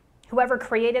business. Whoever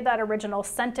created that original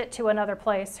sent it to another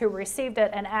place who received it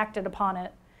and acted upon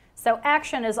it. So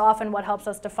action is often what helps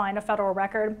us define a federal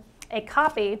record. A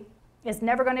copy is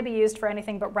never going to be used for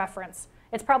anything but reference.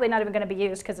 It's probably not even going to be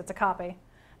used because it's a copy.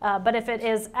 But if it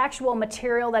is actual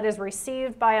material that is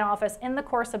received by an office in the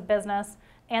course of business,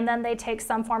 and then they take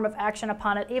some form of action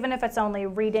upon it, even if it's only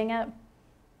reading it,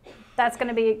 that's going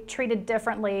to be treated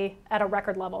differently at a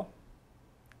record level.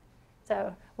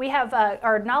 So we have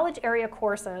our knowledge area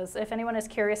courses. If anyone is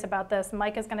curious about this,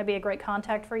 Mike is going to be a great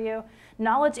contact for you.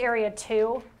 Knowledge area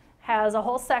 2 has a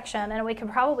whole section, and we can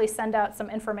probably send out some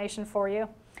information for you.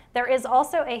 There is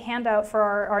also a handout for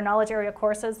our knowledge area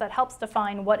courses that helps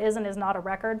define what is and is not a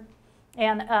record.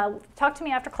 And talk to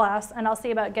me after class, and I'll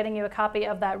see about getting you a copy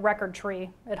of that record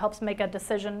tree. It helps make a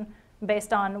decision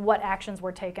based on what actions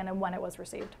were taken and when it was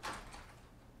received.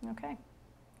 Okay.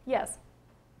 Yes?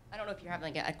 I don't know if you're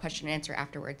having like a question and answer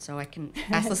afterwards, so I can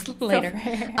ask this later.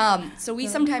 So we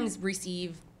sometimes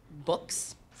receive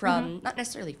books from not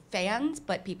necessarily fans,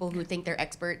 but people who think they're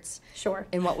experts Sure.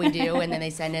 in what we do, and then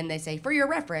they send in, they say, for your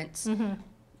reference.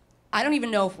 I don't even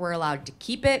know if we're allowed to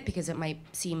keep it because it might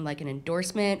seem like an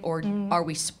endorsement, or are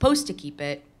we supposed to keep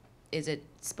it? Is it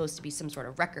supposed to be some sort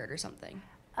of record or something?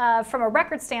 From a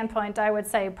record standpoint, I would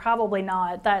say probably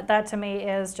not. That to me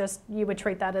is just, you would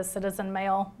treat that as citizen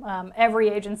mail. Every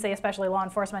agency, especially law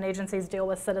enforcement agencies, deal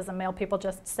with citizen mail. People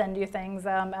just send you things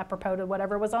apropos to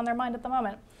whatever was on their mind at the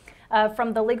moment.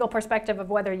 From the legal perspective of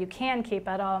whether you can keep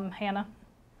it, Hannah?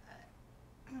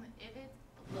 If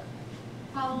it's,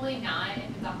 probably not if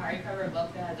it's a hardcover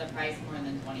book that has a price more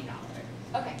than $20.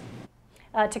 Okay.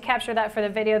 To capture that for the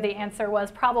video, the answer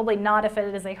was probably not if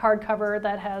it is a hardcover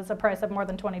that has a price of more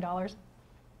than $20.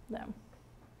 No.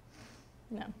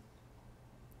 No.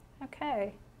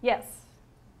 Okay. Yes.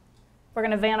 We're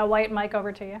going to Vanna White mic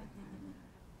over to you.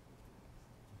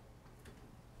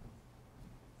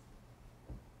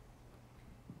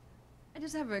 I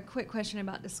just have a quick question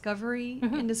about discovery.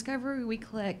 Mm-hmm. In discovery, we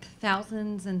collect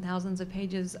thousands and thousands of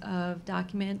pages of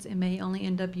documents and may only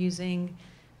end up using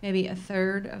maybe a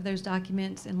third of those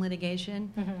documents in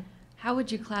litigation. Mm-hmm. How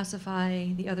would you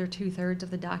classify the other 2/3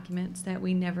 of the documents that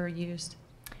we never used?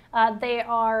 That's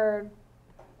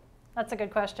a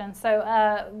good question.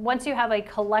 So once you have a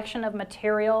collection of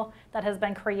material that has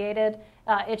been created,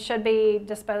 it should be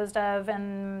disposed of.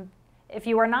 And if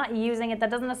you are not using it, that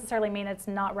doesn't necessarily mean it's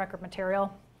not record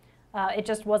material. It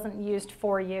just wasn't used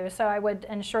for you. So I would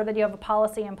ensure that you have a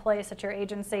policy in place at your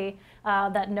agency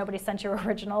that nobody sent you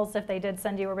originals. If they did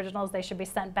send you originals, they should be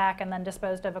sent back and then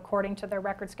disposed of according to their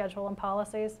record schedule and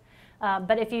policies.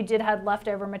 But if you did have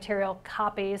leftover material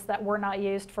copies that were not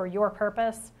used for your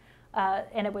purpose,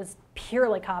 and it was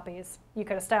purely copies, you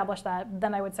could establish that,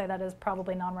 then I would say that is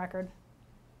probably non-record.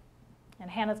 And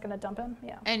Hannah's going to dump in.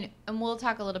 Yeah. And we'll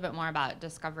talk a little bit more about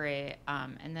discovery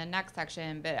in the next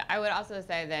section. But I would also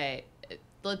say that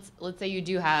let's say you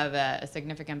do have a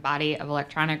significant body of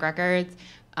electronic records.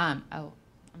 I'm sorry.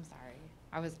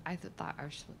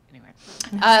 Anyway.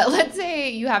 Let's say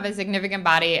you have a significant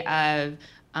body of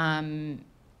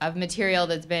material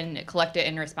that's been collected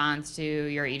in response to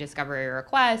your e-discovery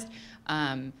request.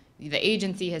 The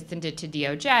agency has sent it to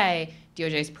DOJ.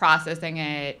 DOJ is processing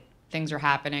it. Things are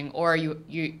happening, or you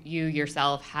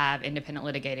yourself have independent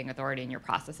litigating authority and you're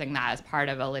processing that as part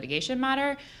of a litigation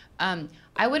matter.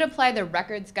 I would apply the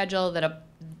record schedule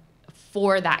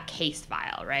for that case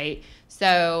file, right?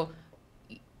 So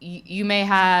you may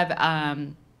have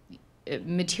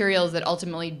materials that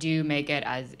ultimately do make it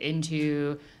as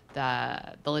into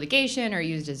the litigation or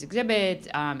used as exhibits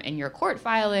in your court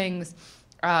filings.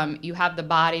 You have the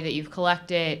body that you've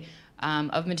collected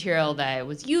of material that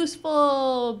was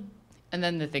useful, and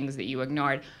then the things that you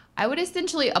ignored. I would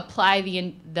essentially apply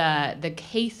the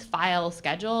case file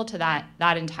schedule to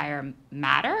that entire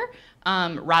matter,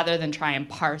 rather than try and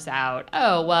parse out,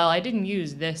 oh, well, I didn't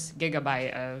use this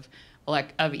gigabyte of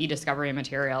e-discovery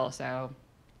material, so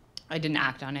I didn't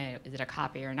act on it. Is it a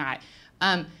copy or not?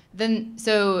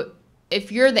 So if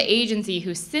you're the agency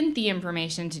who sent the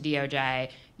information to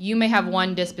DOJ, you may have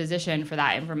one disposition for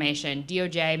that information.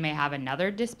 DOJ may have another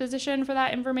disposition for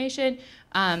that information.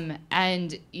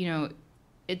 And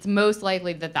it's most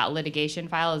likely that litigation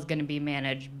file is going to be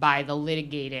managed by the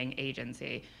litigating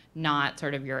agency, not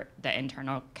sort of the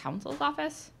internal counsel's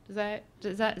office. Is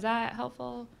that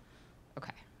helpful?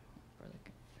 Okay.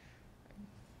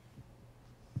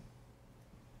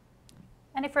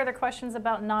 Any further questions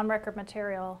about non-record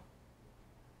material?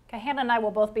 Okay, Hannah and I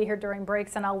will both be here during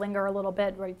breaks, and I'll linger a little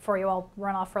bit right before you all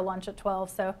run off for lunch at 12.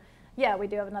 So, yeah, we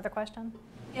do have another question.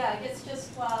 Yeah, I guess just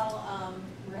while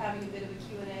we're having a bit of a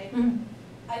Q&A,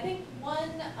 I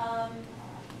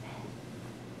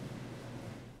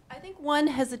think one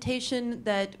hesitation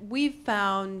that we've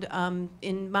found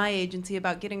in my agency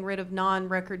about getting rid of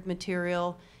non-record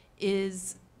material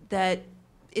is that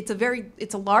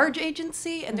it's a large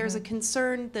agency, and there's a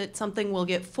concern that something will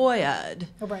get FOIA'd,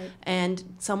 Right. and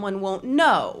someone won't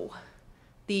know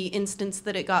the instance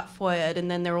that it got FOIA'd, and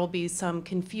then there will be some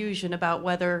confusion about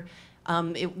whether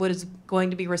it was going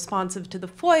to be responsive to the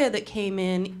FOIA that came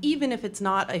in, even if it's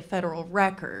not a federal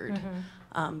record,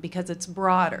 because it's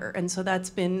broader. And so that's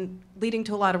been leading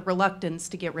to a lot of reluctance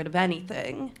to get rid of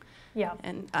anything. Yeah.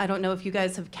 And I don't know if you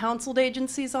guys have counseled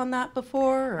agencies on that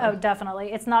before? Or? Oh,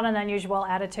 definitely. It's not an unusual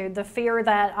attitude. The fear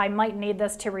that I might need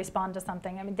this to respond to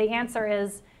something. I mean, the answer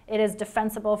is it is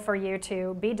defensible for you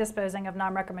to be disposing of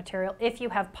non-record material if you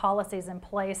have policies in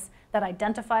place that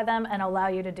identify them and allow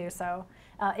you to do so.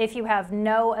 If you have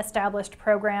no established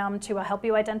program to help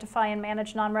you identify and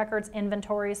manage non-records,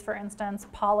 inventories, for instance,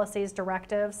 policies,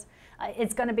 directives,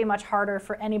 it's going to be much harder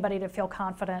for anybody to feel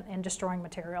confident in destroying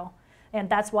material. And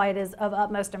that's why it is of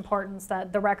utmost importance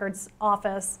that the records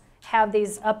office have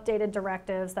these updated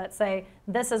directives that say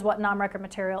this is what non-record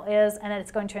material is, and it's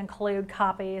going to include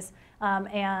copies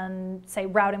and say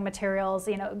routing materials.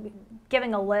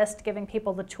 Giving a list, giving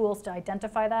people the tools to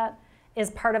identify that is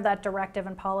part of that directive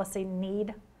and policy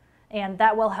need, and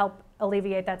that will help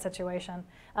alleviate that situation.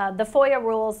 The FOIA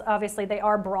rules, obviously, they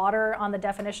are broader on the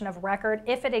definition of record.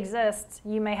 If it exists,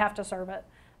 you may have to serve it.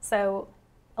 So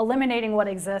eliminating what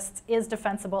exists is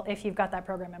defensible if you've got that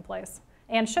program in place,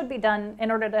 and should be done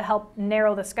in order to help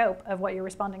narrow the scope of what you're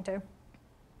responding to.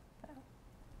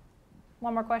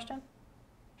 One more question?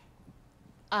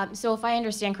 So if I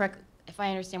understand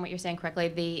what you're saying correctly,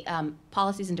 the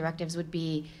policies and directives would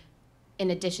be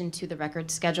in addition to the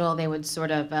record schedule. They would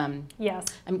sort of Yes.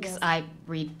 because I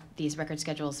read these record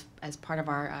schedules as part of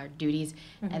our duties,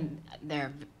 and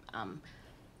they're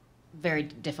very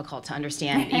difficult to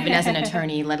understand, even as an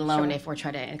attorney, let alone Sure. if we're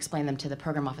trying to explain them to the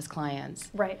program office clients.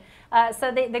 Right.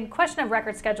 So the question of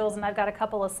record schedules, and I've got a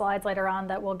couple of slides later on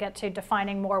that we'll get to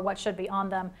defining more what should be on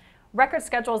them. Record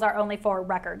schedules are only for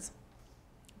records.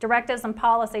 Directives and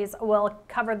policies will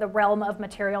cover the realm of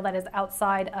material that is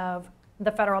outside of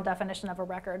the federal definition of a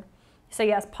record. So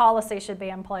yes, policy should be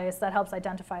in place that helps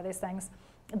identify these things.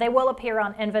 They will appear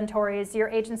on inventories. Your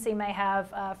agency may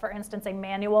have, for instance, a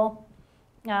manual.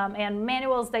 And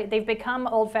manuals, they've become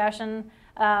old-fashioned.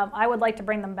 I would like to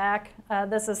bring them back.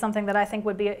 This is something that I think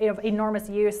would be of enormous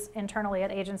use internally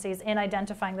at agencies in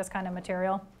identifying this kind of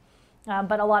material.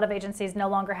 But a lot of agencies no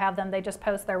longer have them. They just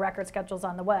post their record schedules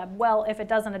on the web. Well, if it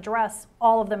doesn't address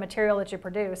all of the material that you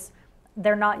produce,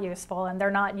 they're not useful, and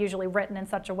they're not usually written in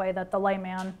such a way that the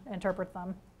layman interprets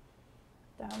them.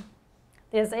 So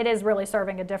it is really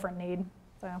serving a different need.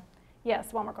 So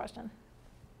yes, one more question.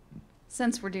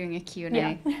 Since we're doing a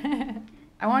Q&A, Yeah.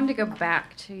 I wanted to go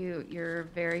back to your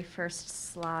very first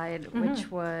slide, Mm-hmm.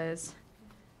 which was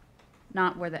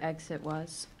not where the exit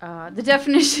was, the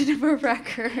definition of a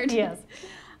record. Yes.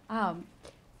 I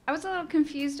was a little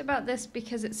confused about this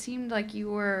because it seemed like you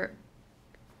were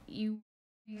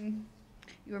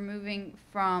moving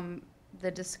from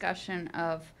the discussion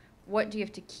of what do you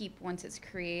have to keep once it's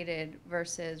created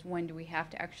versus when do we have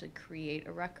to actually create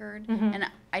a record. Mhm. And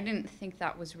I didn't think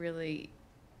that was really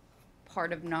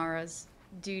part of NARA's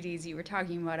duties. You were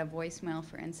talking about a voicemail,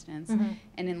 for instance, Mhm.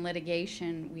 and in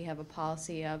litigation we have a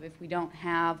policy of if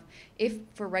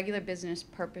for regular business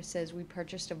purposes we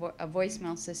purchased a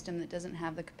voicemail system that doesn't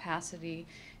have the capacity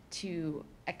to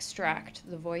extract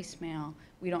the voicemail,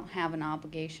 we don't have an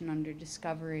obligation under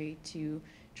discovery to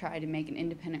try to make an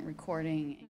independent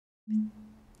recording,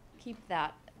 keep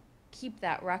that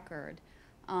record.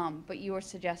 But you were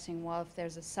suggesting, well, if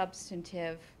there's a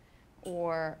substantive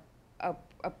or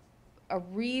a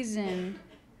reason,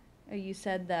 you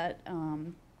said that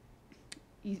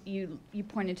you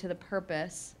pointed to the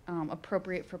purpose,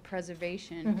 appropriate for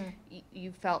preservation.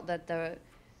 You felt that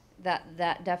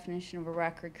that definition of a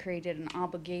record created an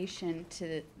obligation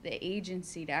to the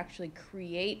agency to actually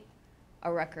create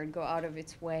a record, go out of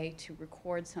its way to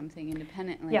record something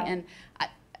independently. Yeah. And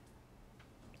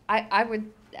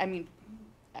I'm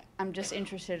just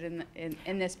interested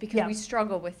in this because Yeah. we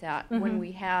struggle with that when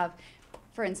we have,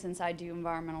 for instance, I do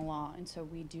environmental law, and so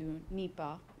we do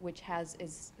NEPA, which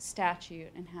is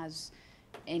statute and has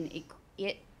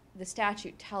the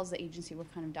statute tells the agency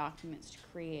what kind of documents to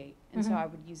create, and so I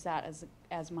would use that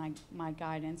as my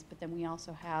guidance. But then we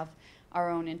also have our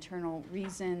own internal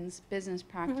reasons, business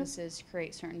practices to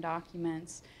create certain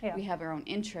documents. Yeah. We have our own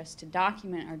interest to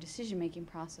document our decision-making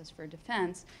process for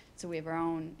defense, so we have our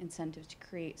own incentives to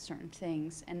create certain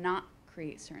things and not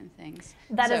create certain things.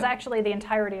 That is So- actually the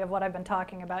entirety of what I've been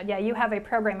talking about. Yeah, you have a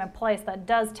program in place that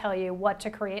does tell you what to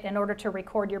create in order to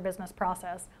record your business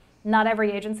process. Not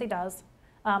every agency does.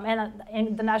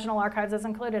 And the National Archives is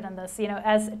included in this. You know,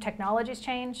 as technologies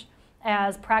change,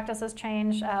 as practices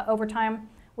change over time,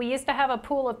 we used to have a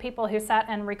pool of people who sat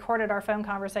and recorded our phone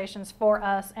conversations for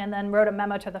us and then wrote a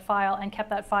memo to the file and kept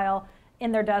that file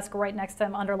in their desk right next to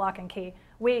them under lock and key.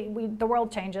 The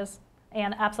world changes,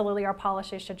 and absolutely our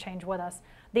policies should change with us.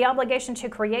 The obligation to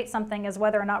create something is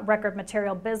whether or not record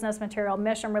material, business material,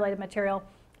 mission-related material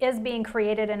is being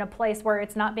created in a place where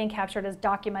it's not being captured as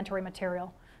documentary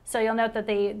material. So you'll note that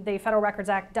the Federal Records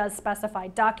Act does specify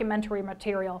documentary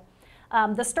material.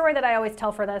 The story that I always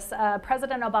tell for this,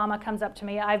 President Obama comes up to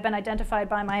me. I've been identified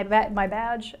by my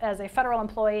badge as a federal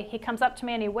employee. He comes up to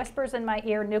me and he whispers in my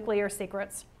ear, nuclear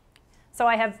secrets. So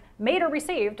I have made or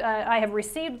received, I have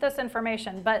received this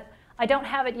information, but I don't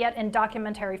have it yet in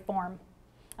documentary form.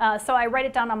 So I write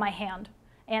it down on my hand.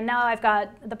 And now I've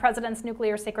got the president's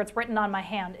nuclear secrets written on my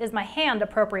hand. Is my hand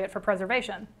appropriate for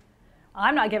preservation?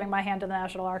 I'm not giving my hand to the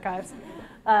National Archives.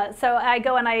 So I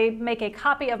go and I make a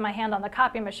copy of my hand on the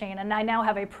copy machine, and I now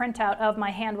have a printout of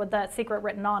my hand with that secret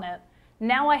written on it.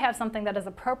 Now I have something that is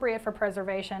appropriate for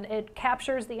preservation. It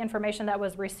captures the information that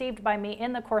was received by me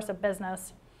in the course of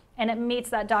business, and it meets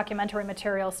that documentary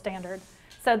material standard.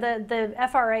 So the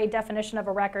FRA definition of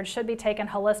a record should be taken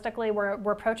holistically.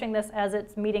 We're approaching this as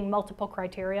it's meeting multiple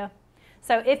criteria.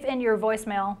 So if in your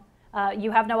voicemail, you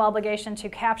have no obligation to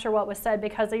capture what was said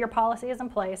because your policy is in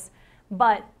place,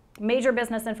 but major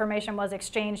business information was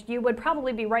exchanged, you would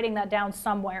probably be writing that down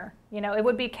somewhere. You know, it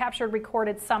would be captured,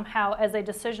 recorded somehow as a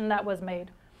decision that was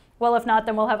made. Well, if not,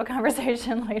 then we'll have a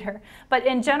conversation later. But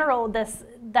in general,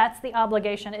 that's the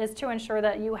obligation, is to ensure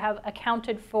that you have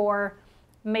accounted for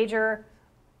major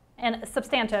And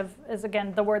substantive is,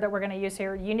 again, the word that we're going to use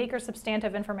here, unique or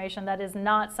substantive information that is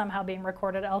not somehow being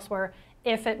recorded elsewhere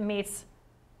if it meets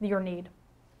your need,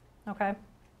 okay?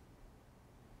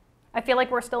 I feel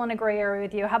like we're still in a gray area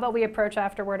with you. How about we approach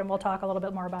afterward and we'll talk a little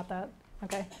bit more about that,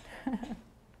 okay?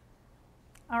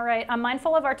 All right, I'm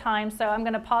mindful of our time, so I'm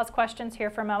going to pause questions here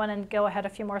for a moment and go ahead a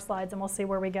few more slides and we'll see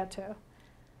where we get to.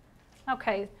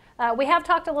 Okay, we have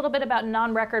talked a little bit about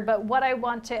non-record, but what I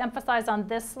want to emphasize on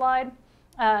this slide,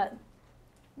 I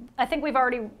think we've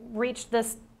already reached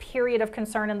this period of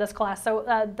concern in this class. So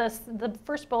the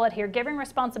first bullet here, giving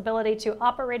responsibility to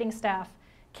operating staff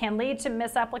can lead to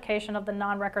misapplication of the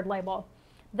non-record label.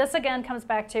 This again comes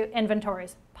back to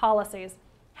inventories, policies,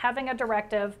 having a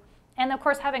directive, and of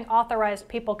course having authorized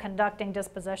people conducting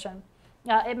disposition.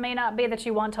 It may not be that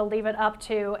you want to leave it up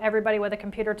to everybody with a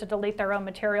computer to delete their own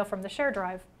material from the share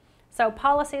drive. So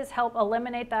policies help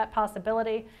eliminate that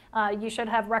possibility. You should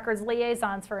have records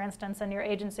liaisons, for instance, in your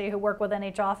agency who work within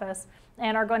each office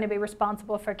and are going to be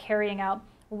responsible for carrying out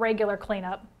regular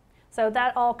cleanup. So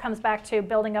that all comes back to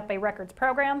building up a records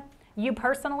program. You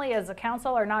personally, as a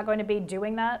counsel, are not going to be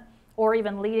doing that or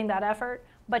even leading that effort,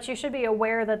 but you should be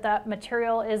aware that that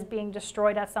material is being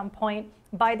destroyed at some point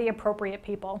by the appropriate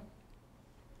people.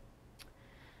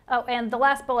 Oh, and the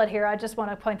last bullet here, I just want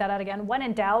to point that out again. When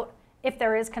in doubt, if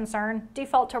there is concern,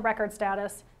 default to record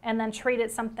status and then treat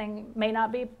it something may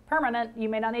not be permanent. You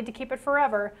may not need to keep it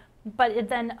forever, but it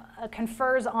then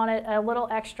confers on it a little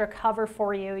extra cover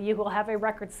for you. You will have a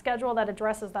record schedule that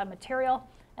addresses that material,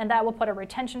 and that will put a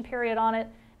retention period on it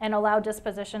and allow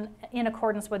disposition in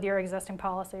accordance with your existing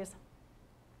policies.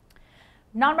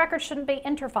 Non-records shouldn't be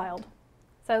interfiled.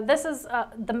 So this is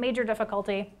the major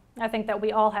difficulty I think that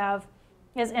we all have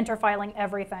is interfiling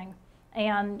everything.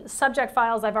 And subject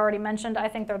files, I've already mentioned, I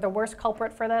think they're the worst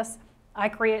culprit for this. I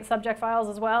create subject files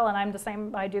as well, and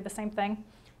I do the same thing.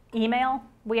 Email,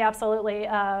 we absolutely,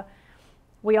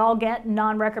 we all get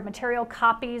non-record material,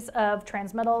 copies of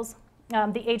transmittals,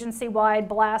 the agency-wide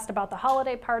blast about the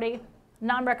holiday party,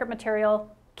 non-record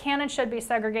material, can and should be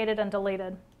segregated and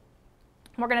deleted.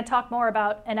 We're going to talk more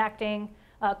about enacting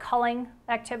culling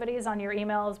activities on your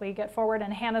email as we get forward,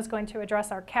 and Hannah's going to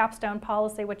address our capstone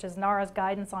policy, which is NARA's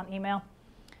guidance on email.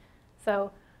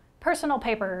 So personal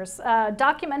papers,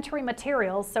 documentary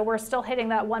materials, so we're still hitting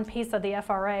that one piece of the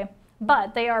FRA,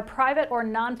 but they are private or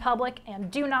non-public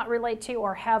and do not relate to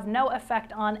or have no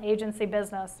effect on agency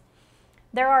business.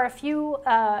 There are a few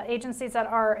agencies that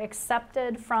are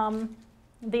accepted from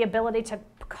the ability to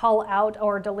cull out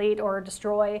or delete or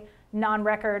destroy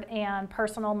non-record and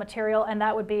personal material, and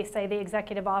that would be, say, the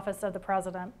Executive Office of the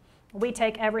President. We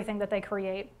take everything that they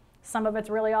create. Some of it's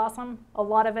really awesome. A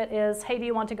lot of it is, hey, do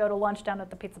you want to go to lunch down at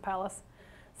the Pizza Palace?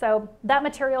 So that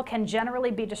material can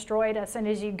generally be destroyed as soon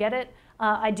as you get it.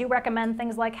 I do recommend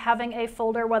things like having a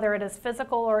folder, whether it is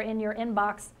physical or in your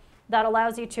inbox, that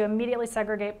allows you to immediately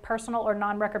segregate personal or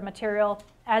non-record material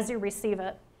as you receive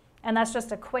it. And that's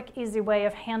just a quick, easy way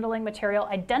of handling material,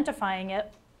 identifying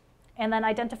it, and then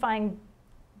identifying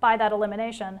by that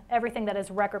elimination everything that is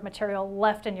record material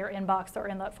left in your inbox or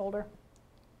in that folder.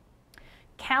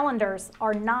 Calendars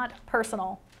are not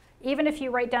personal. Even if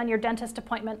you write down your dentist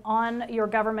appointment on your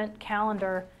government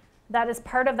calendar, that is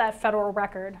part of that federal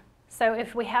record. So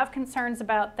if we have concerns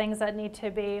about things that need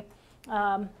to be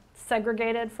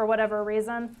segregated for whatever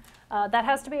reason, that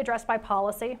has to be addressed by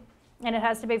policy, and it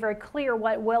has to be very clear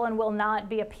what will and will not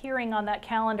be appearing on that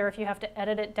calendar if you have to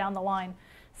edit it down the line.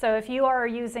 So if you are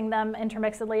using them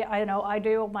intermixedly, I know I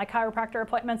do, my chiropractor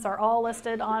appointments are all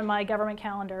listed on my government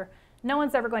calendar. No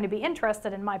one's ever going to be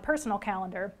interested in my personal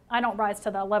calendar. I don't rise to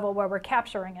the level where we're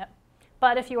capturing it.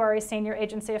 But if you are a senior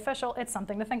agency official, it's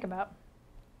something to think about.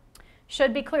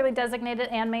 Should be clearly designated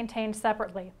and maintained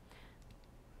separately.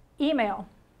 Email.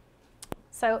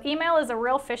 So email is a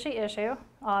real fishy issue,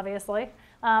 obviously.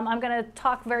 I'm going to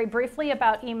talk very briefly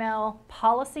about email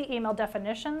policy, email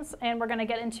definitions, and we're going to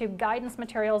get into guidance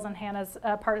materials in Hannah's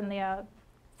part in the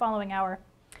following hour.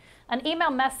 An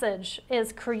email message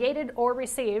is created or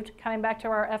received, coming back to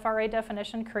our FRA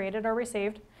definition, created or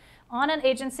received, on an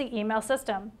agency email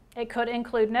system. It could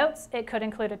include notes, it could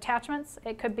include attachments,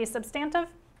 it could be substantive,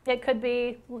 it could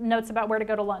be notes about where to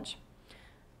go to lunch.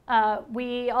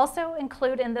 We also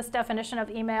include in this definition of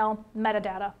email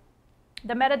metadata.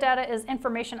 The metadata is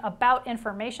information about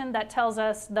information that tells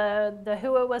us the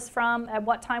who it was from, at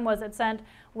what time was it sent,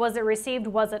 was it received,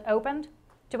 was it opened.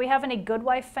 Do we have any Good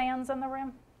Wife fans in the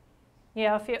room?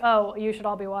 Yeah, oh, you should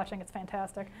all be watching, it's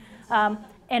fantastic.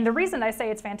 And the reason I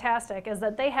say it's fantastic is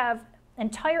that they have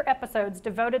entire episodes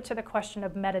devoted to the question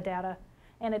of metadata.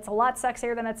 and it's a lot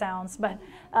sexier than it sounds, but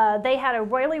they had a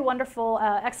really wonderful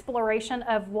exploration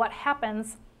of what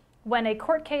happens when a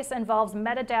court case involves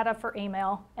metadata for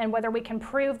email and whether we can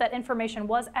prove that information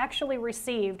was actually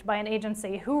received by an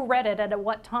agency, who read it and at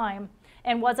what time,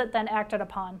 and was it then acted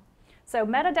upon. So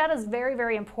metadata is very,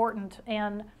 very important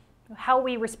in how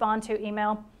we respond to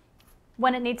email.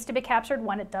 When it needs to be captured,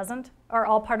 when it doesn't, are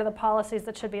all part of the policies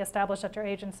that should be established at your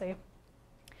agency.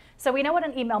 So we know what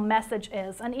an email message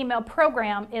is. An email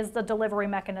program is the delivery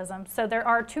mechanism. So there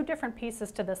are two different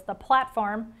pieces to this. The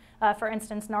platform, for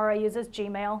instance, NARA uses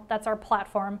Gmail. That's our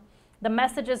platform. The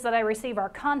messages that I receive are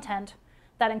content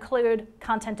that include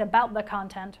content about the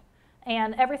content.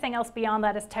 And everything else beyond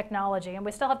that is technology. And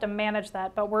we still have to manage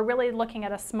that, but we're really looking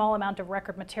at a small amount of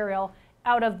record material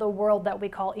out of the world that we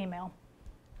call email.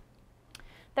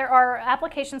 There are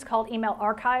applications called email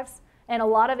archives. And a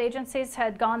lot of agencies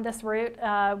had gone this route.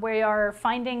 We are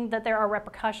finding that there are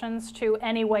repercussions to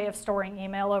any way of storing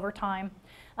email over time.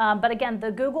 But again,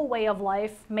 the Google way of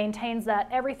life maintains that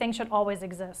everything should always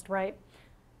exist, right?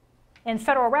 In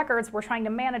federal records, we're trying to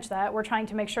manage that. We're trying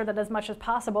to make sure that as much as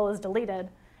possible is deleted.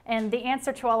 And the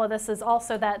answer to all of this is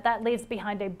also that that leaves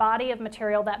behind a body of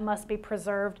material that must be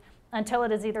preserved until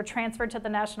it is either transferred to the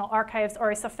National Archives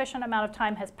or a sufficient amount of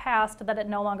time has passed that it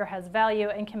no longer has value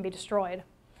and can be destroyed.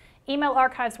 Email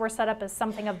archives were set up as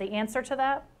something of the answer to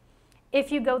that.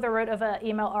 If you go the route of an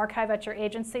email archive at your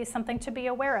agency, something to be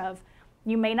aware of.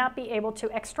 You may not be able to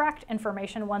extract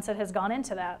information once it has gone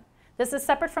into that. This is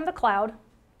separate from the cloud.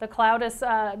 The cloud is,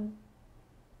 well,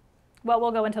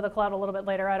 we'll go into the cloud a little bit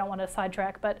later. I don't want to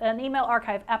sidetrack, but an email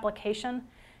archive application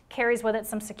carries with it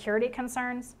some security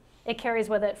concerns. It carries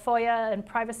with it FOIA and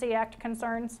Privacy Act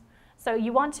concerns. So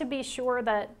you want to be sure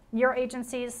that your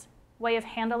agency's way of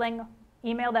handling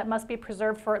email that must be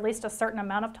preserved for at least a certain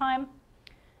amount of time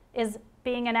is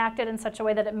being enacted in such a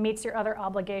way that it meets your other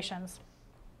obligations.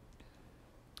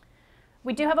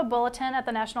 We do have a bulletin at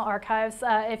the National Archives.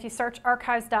 If you search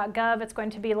archives.gov, it's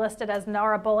going to be listed as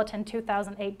NARA Bulletin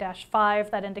 2008-5.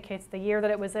 That indicates the year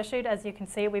that it was issued. As you can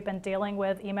see, we've been dealing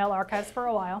with email archives for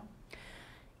a while.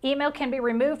 Email can be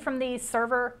removed from the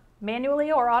server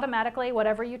manually or automatically,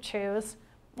 whatever you choose.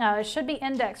 It should be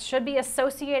indexed, should be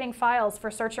associating files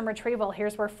for search and retrieval.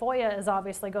 Here's where FOIA is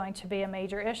obviously going to be a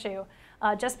major issue.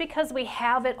 Just because we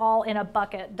have it all in a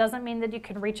bucket doesn't mean that you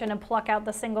can reach in and pluck out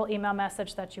the single email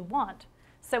message that you want.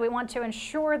 So we want to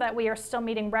ensure that we are still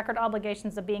meeting record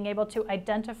obligations of being able to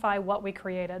identify what we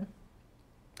created.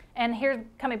 And here,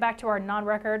 coming back to our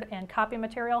non-record and copy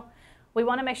material, we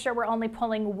want to make sure we're only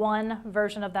pulling one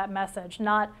version of that message,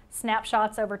 not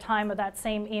snapshots over time of that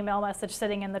same email message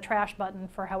sitting in the trash button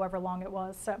for however long it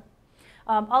was. So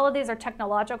all of these are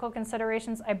technological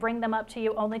considerations. I bring them up to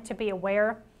you only to be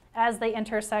aware as they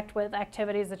intersect with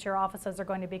activities that your offices are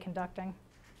going to be conducting.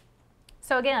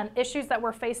 So again, issues that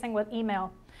we're facing with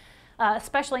email,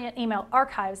 especially in email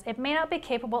archives, it may not be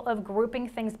capable of grouping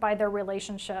things by their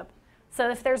relationship. So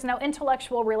if there's no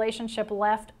intellectual relationship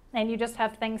left and you just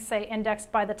have things, say,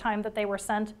 indexed by the time that they were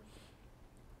sent,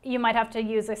 you might have to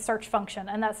use a search function,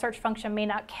 and that search function may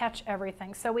not catch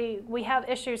everything. So we have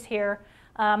issues here.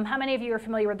 How many of you are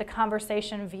familiar with the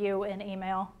conversation view in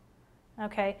email?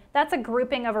 Okay, that's a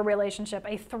grouping of a relationship,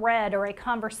 a thread or a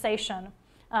conversation.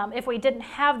 If we didn't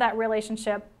have that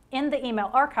relationship in the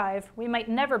email archive, we might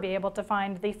never be able to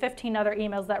find the 15 other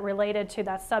emails that related to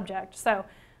that subject. So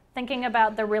thinking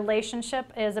about the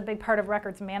relationship is a big part of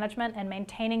records management and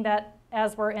maintaining that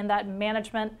as we're in that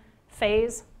management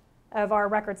phase of our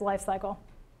records lifecycle.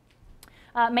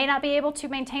 May not be able to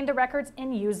maintain the records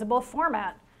in usable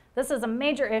format. This is a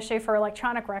major issue for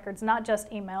electronic records, not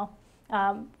just email.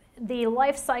 The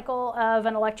life cycle of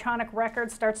an electronic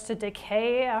record starts to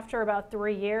decay after about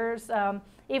 3 years.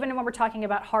 Even when we're talking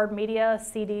about hard media,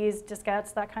 CDs,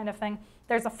 diskettes, that kind of thing,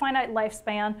 there's a finite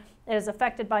lifespan. It is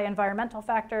affected by environmental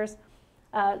factors.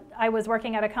 I was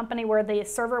working at a company where the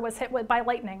server was hit by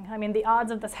lightning. I mean, the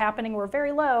odds of this happening were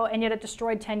very low, and yet it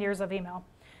destroyed 10 years of email.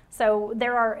 So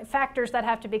there are factors that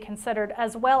have to be considered,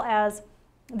 as well as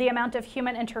the amount of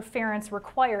human interference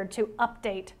required to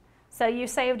update. So you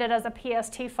saved it as a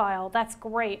PST file. That's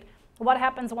great. What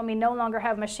happens when we no longer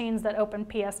have machines that open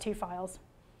PST files?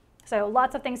 So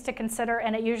lots of things to consider,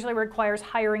 and it usually requires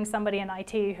hiring somebody in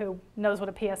IT who knows what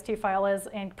a PST file is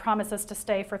and promises to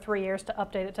stay for 3 years to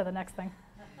update it to the next thing.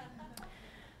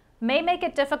 May make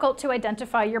it difficult to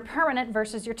identify your permanent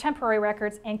versus your temporary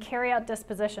records and carry out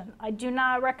disposition. I do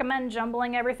not recommend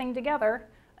jumbling everything together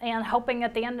and hoping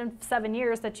at the end of 7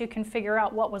 years that you can figure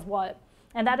out what was what.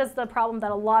 And that is the problem that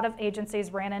a lot of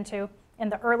agencies ran into in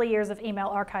the early years of email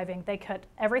archiving. They cut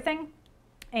everything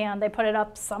and they put it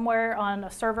up somewhere on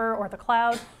a server or the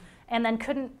cloud, and then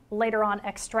couldn't later on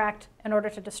extract in order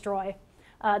to destroy.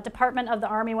 Department of the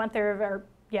Army went through,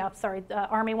 the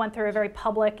Army went through a very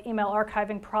public email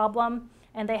archiving problem,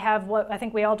 and they have what I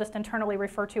think we all just internally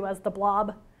refer to as the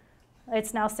blob.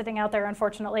 It's now sitting out there,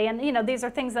 unfortunately, and these are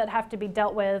things that have to be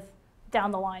dealt with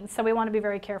down the line, so we want to be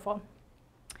very careful.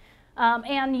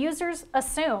 And users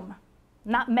assume,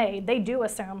 not may, they do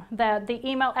assume that the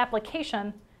email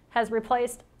application has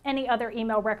replaced any other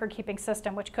email record-keeping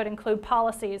system, which could include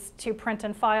policies to print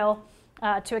and file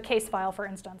to a case file, for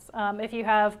instance. If you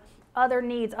have other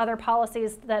needs, other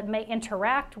policies that may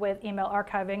interact with email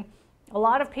archiving, a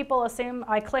lot of people assume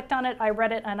I clicked on it, I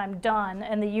read it, and I'm done,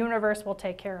 and the universe will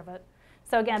take care of it.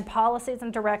 So again, policies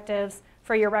and directives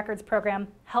for your records program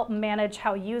help manage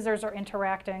how users are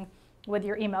interacting with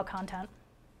your email content.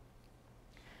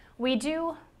 We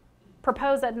do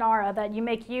propose at NARA that you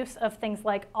make use of things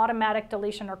like automatic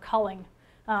deletion or culling.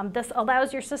 This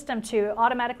allows your system to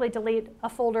automatically delete a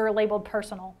folder labeled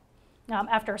personal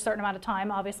after a certain amount of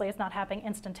time. Obviously, it's not happening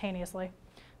instantaneously.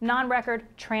 Non-record,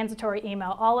 transitory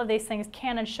email, all of these things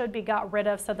can and should be got rid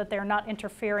of so that they're not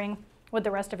interfering with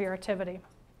the rest of your activity.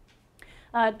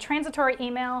 Transitory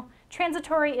email.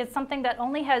 Transitory is something that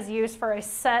only has use for a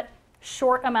set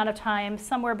short amount of time,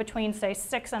 somewhere between, say,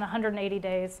 6 and 180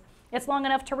 days. It's long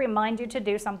enough to remind you to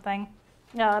do something,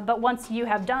 but once you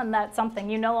have done that something,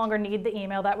 you no longer need the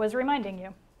email that was reminding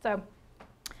you. So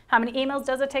how many emails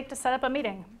does it take to set up a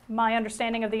meeting? My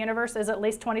understanding of the universe is at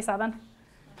least 27.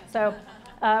 So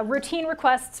routine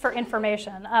requests for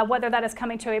information, whether that is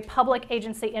coming to a public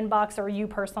agency inbox or you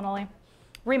personally.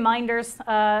 Reminders,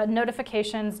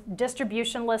 notifications,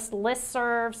 distribution lists,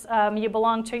 listservs, you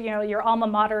belong to, your alma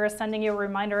mater is sending you a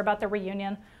reminder about the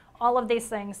reunion. All of these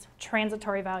things,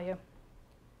 transitory value.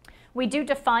 We do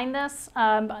define this.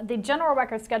 The general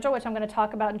record schedule, which I'm going to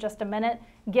talk about in just a minute,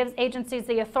 gives agencies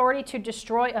the authority to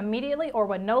destroy immediately or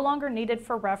when no longer needed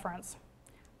for reference.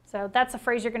 So that's a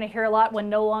phrase you're going to hear a lot, when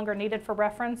no longer needed for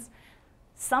reference.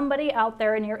 Somebody out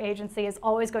there in your agency is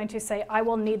always going to say, I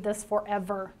will need this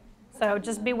forever. So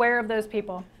just beware of those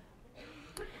people.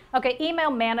 Okay, email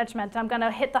management. I'm going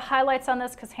to hit the highlights on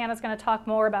this because Hannah's going to talk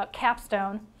more about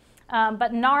Capstone.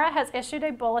 But NARA has issued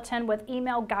a bulletin with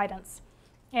email guidance.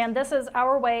 And this is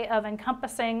our way of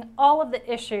encompassing all of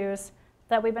the issues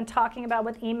that we've been talking about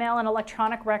with email and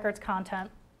electronic records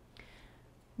content.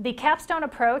 The Capstone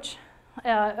approach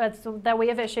that we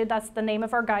have issued, that's the name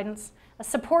of our guidance,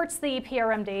 supports the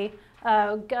PRMD,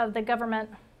 the Government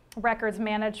Records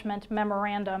Management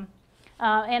Memorandum.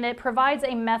 And it provides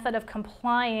a method of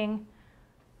complying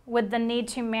with the need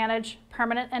to manage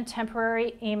permanent and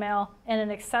temporary email in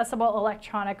an accessible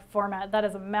electronic format. That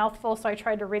is a mouthful, so I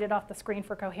tried to read it off the screen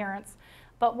for coherence.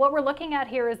 But what we're looking at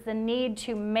here is the need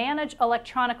to manage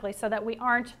electronically so that we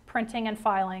aren't printing and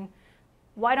filing.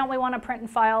 Why don't we want to print and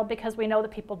file? Because we know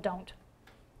that people don't.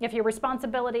 If your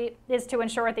responsibility is to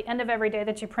ensure at the end of every day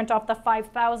that you print off the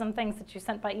 5,000 things that you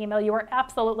sent by email, you are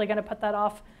absolutely going to put that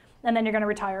off, and then you're going to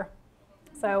retire.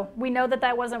 So we know that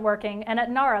that wasn't working, and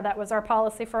at NARA, that was our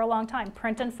policy for a long time,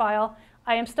 print and file.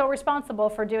 I am still responsible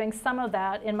for doing some of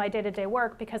that in my day-to-day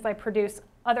work because I produce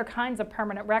other kinds of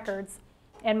permanent records,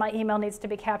 and my email needs to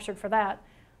be captured for that.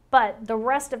 But the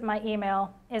rest of my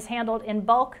email is handled in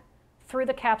bulk through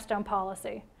the Capstone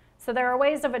policy. So there are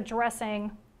ways of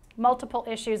addressing multiple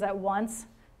issues at once.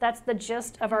 That's the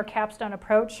gist of our Capstone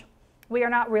approach. We are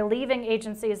not relieving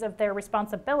agencies of their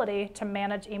responsibility to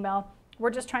manage email. We're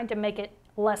just trying to make it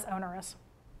less onerous.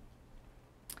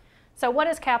 So what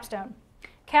is Capstone?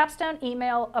 Capstone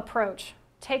email approach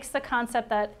takes the concept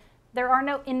that there are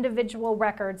no individual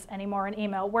records anymore in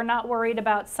email. We're not worried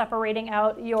about separating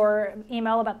out your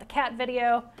email about the cat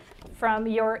video from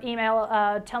your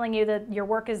email telling you that your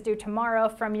work is due tomorrow,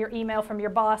 from your email from your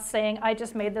boss saying, I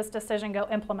just made this decision, go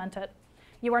implement it.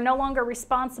 You are no longer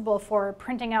responsible for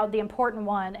printing out the important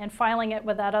one and filing it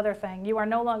with that other thing. You are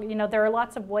no longer, there are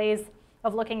lots of ways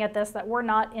of looking at this that we're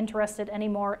not interested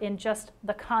anymore in just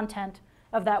the content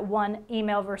of that one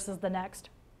email versus the next.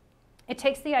 It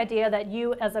takes the idea that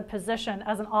you as a position,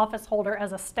 as an office holder,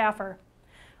 as a staffer,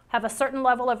 have a certain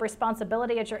level of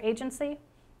responsibility at your agency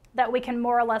that we can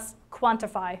more or less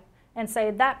quantify and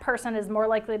say that person is more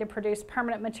likely to produce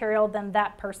permanent material than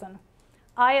that person.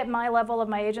 I, at my level of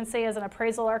my agency as an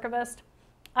appraisal archivist,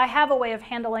 I have a way of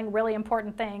handling really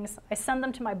important things. I send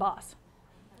them to my boss.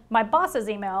 My boss's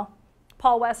email,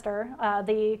 Paul Wester,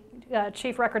 the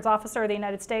Chief Records Officer of the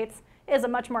United States, is a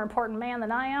much more important man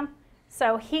than I am,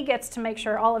 so he gets to make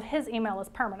sure all of his email is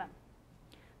permanent.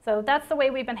 So that's the way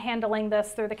we've been handling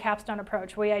this through the Capstone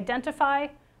approach. We identify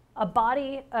a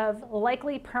body of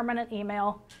likely permanent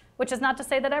email, which is not to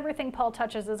say that everything Paul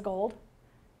touches is gold.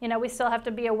 You know, we still have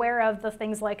to be aware of the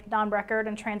things like non-record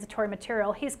and transitory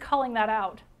material. He's culling that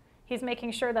out. He's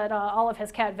making sure that all of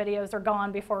his cat videos are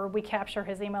gone before we capture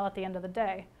his email at the end of the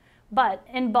day. But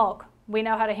in bulk, we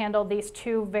know how to handle these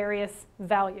two various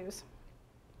values.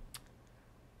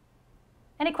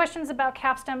 Any questions about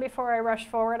capstone before I rush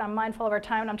forward? I'm mindful of our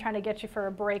time, and I'm trying to get you for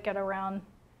a break at around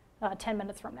 10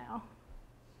 minutes from now.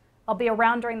 I'll be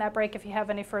around during that break if you have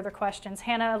any further questions.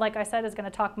 Hannah, like I said, is going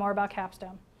to talk more about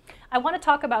capstone. I want to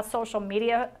talk about social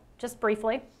media just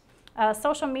briefly.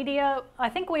 Social media, I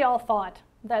think we all thought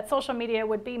that social media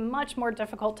would be much more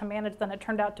difficult to manage than it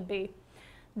turned out to be.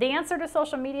 The answer to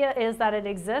social media is that it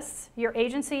exists, your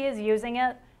agency is using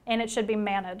it, and it should be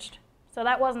managed. So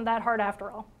that wasn't that hard after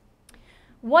all.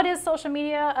 What is social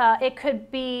media? It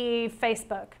could be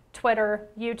Facebook, Twitter,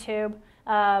 YouTube,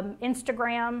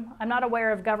 Instagram. I'm not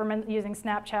aware of government using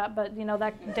Snapchat, but you know,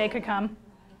 that day could come.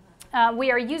 We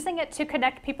are using it to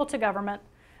connect people to government,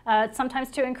 sometimes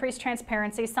to increase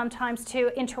transparency, sometimes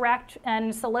to interact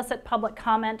and solicit public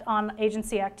comment on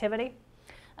agency activity.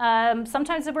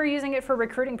 Sometimes we're using it for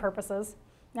recruiting purposes.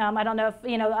 I don't know if,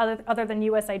 you know, other than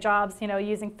USA Jobs, you know,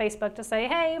 using Facebook to say,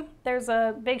 hey, there's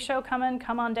a big show coming,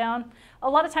 come on down. A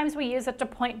lot of times we use it to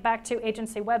point back to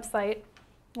agency website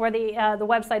where the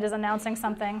website is announcing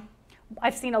something.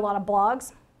 I've seen a lot of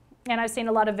blogs and I've seen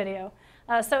a lot of video.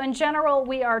 So in general,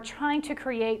 we are trying to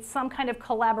create some kind of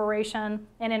collaboration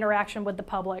and interaction with the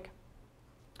public.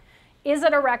 Is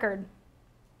it a record?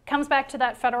 Comes back to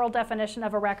that federal definition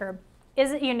of a record.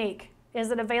 Is it unique?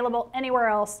 Is it available anywhere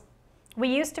else? We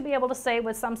used to be able to say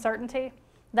with some certainty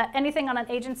that anything on an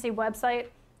agency website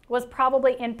was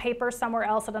probably in paper somewhere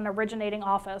else at an originating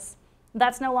office.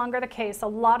 That's no longer the case. A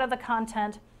lot of the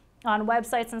content on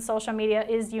websites and social media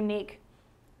is unique.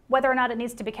 Whether or not it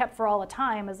needs to be kept for all the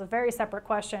time is a very separate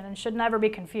question and should never be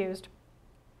confused.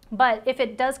 But if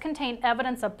it does contain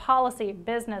evidence of policy,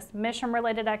 business,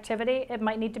 mission-related activity, it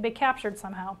might need to be captured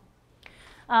somehow.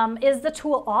 Is the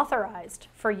tool authorized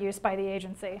for use by the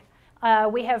agency?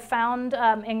 We have found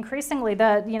increasingly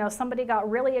that, you know, somebody got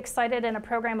really excited in a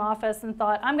program office and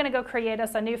thought, I'm going to go create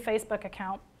us a new Facebook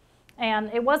account.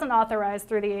 And it wasn't authorized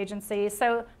through the agency,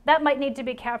 so that might need to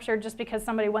be captured just because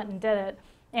somebody went and did it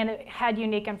and it had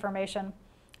unique information.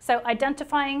 So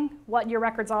identifying what your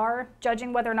records are,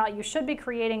 judging whether or not you should be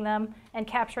creating them, and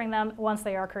capturing them once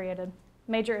they are created.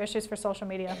 Major issues for social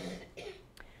media.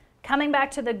 Coming back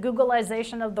to the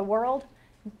Googleization of the world,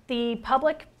 the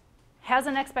public has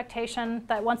an expectation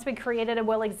that once we create it, it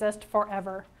will exist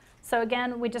forever. So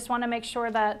again, we just want to make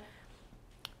sure that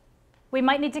we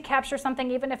might need to capture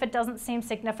something even if it doesn't seem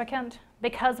significant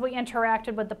because we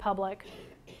interacted with the public.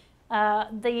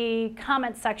 The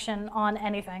comment section on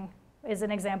anything is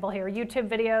an example here. YouTube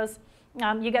videos,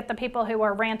 you get the people who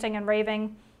are ranting and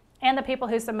raving and the people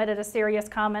who submitted a serious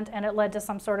comment and it led to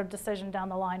some sort of decision down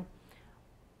the line.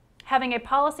 Having a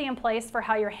policy in place for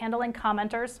how you're handling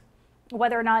commenters,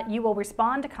 whether or not you will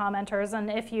respond to commenters, and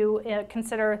if you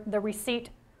consider the receipt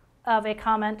of a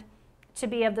comment to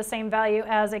be of the same value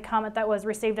as a comment that was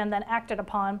received and then acted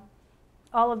upon.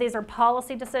 All of these are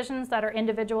policy decisions that are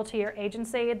individual to your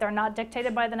agency. They're not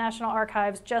dictated by the National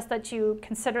Archives, just that you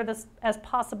consider this as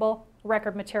possible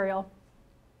record material.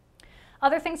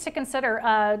 Other things to consider,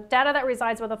 data that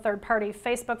resides with a third party.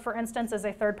 Facebook, for instance, is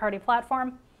a third-party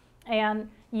platform, and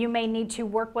you may need to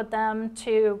work with them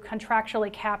to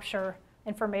contractually capture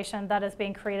information that is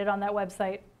being created on that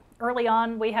website. Early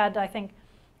on, we had, I think,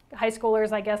 high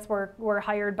schoolers, I guess, were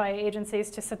hired by agencies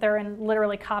to sit there and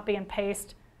literally copy and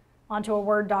paste onto a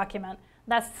Word document.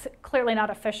 That's clearly not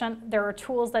efficient. There are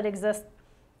tools that exist,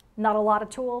 not a lot of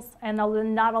tools, and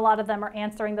not a lot of them are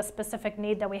answering the specific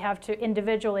need that we have to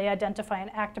individually identify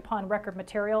and act upon record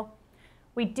material.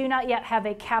 We do not yet have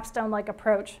a capstone-like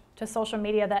approach to social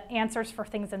media that answers for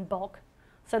things in bulk.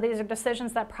 So these are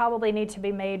decisions that probably need to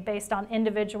be made based on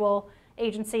individual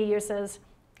agency uses,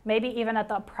 maybe even at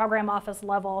the program office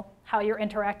level, how you're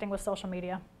interacting with social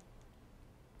media.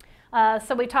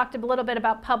 So we talked a little bit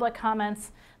about public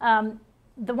comments.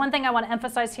 The one thing I want to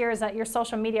emphasize here is that your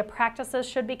social media practices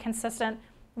should be consistent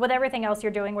with everything else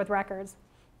you're doing with records.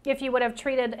 If you would have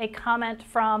treated a comment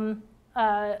from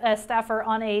a staffer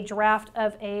on a draft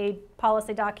of a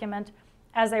policy document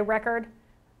as a record,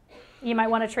 you might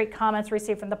want to treat comments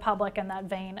received from the public in that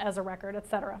vein as a record,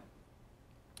 etc.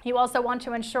 You also want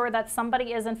to ensure that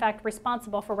somebody is in fact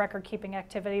responsible for record keeping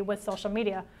activity with social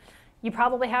media. You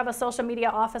probably have a social media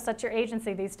office at your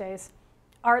agency these days.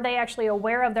 Are they actually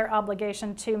aware of their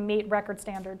obligation to meet record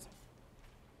standards?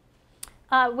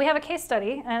 We have a case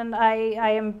study, and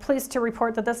I am pleased to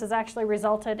report that this has actually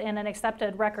resulted in an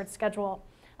accepted record schedule.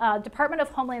 Department of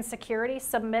Homeland Security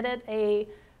submitted a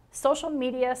social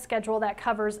media schedule that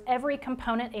covers every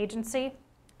component agency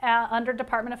under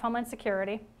Department of Homeland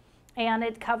Security, and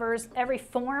it covers every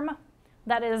form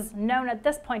that is known at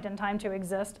this point in time to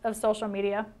exist of social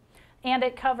media, and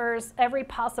it covers every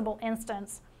possible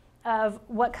instance of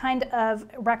what kind of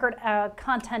record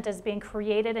content is being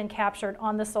created and captured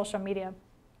on the social media.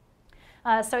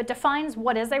 So it defines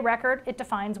what is a record, it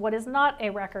defines what is not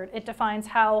a record, it defines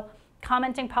how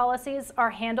commenting policies are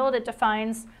handled, it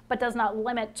defines but does not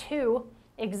limit to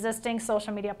existing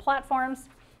social media platforms,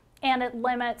 and it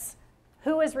limits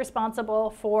who is responsible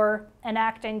for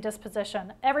enacting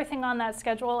disposition. Everything on that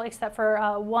schedule except for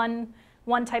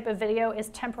one type of video is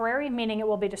temporary, meaning it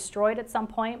will be destroyed at some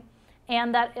point.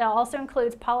 And that also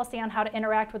includes policy on how to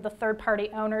interact with the third-party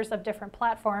owners of different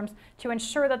platforms to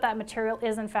ensure that that material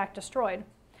is in fact destroyed.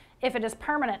 If it is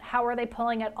permanent, how are they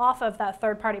pulling it off of that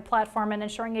third-party platform and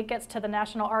ensuring it gets to the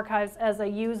National Archives as a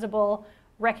usable,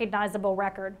 recognizable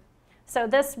record? So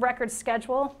this record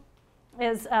schedule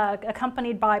is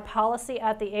accompanied by policy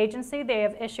at the agency. They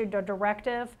have issued a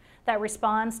directive that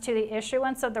responds to the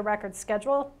issuance of the record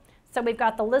schedule. So we've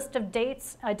got the list of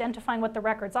dates identifying what the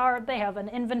records are. They have an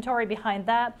inventory behind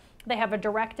that. They have a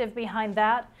directive behind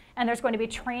that. And there's going to be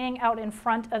training out in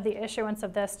front of the issuance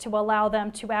of this to allow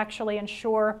them to actually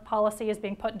ensure policy is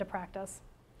being put into practice.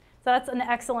 So that's an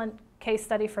excellent case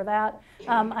study for that.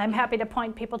 I'm happy to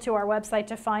point people to our website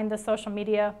to find the social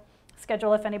media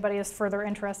schedule if anybody is further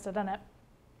interested in it.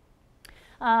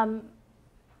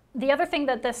 The other thing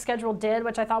that this schedule did,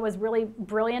 which I thought was really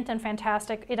brilliant and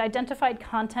fantastic, it identified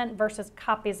content versus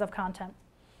copies of content.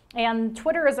 And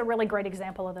Twitter is a really great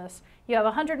example of this. You have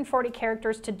 140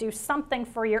 characters to do something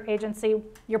for your agency.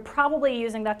 You're probably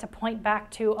using that to point back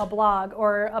to a blog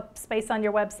or a space on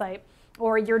your website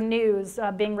or your news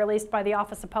being released by the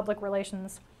Office of Public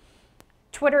Relations.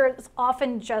 Twitter is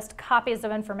often just copies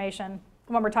of information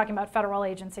when we're talking about federal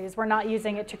agencies. We're not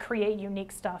using it to create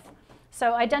unique stuff.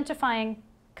 So identifying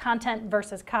content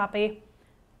versus copy.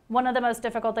 One of the most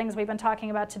difficult things we've been talking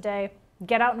about today,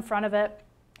 get out in front of it,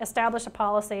 establish a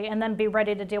policy, and then be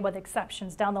ready to deal with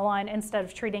exceptions down the line instead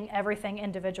of treating everything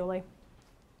individually.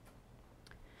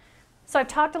 So I've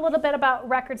talked a little bit about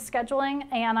record scheduling,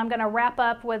 and I'm going to wrap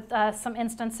up with some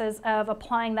instances of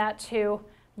applying that to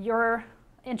your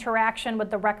interaction with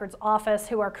the records office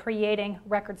who are creating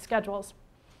record schedules.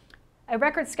 A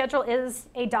record schedule is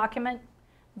a document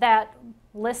that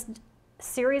lists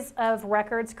series of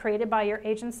records created by your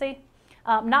agency.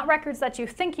 Not records that you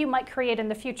think you might create in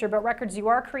the future, but records you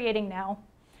are creating now.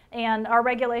 And our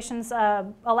regulations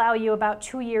allow you about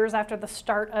 2 years after the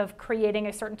start of creating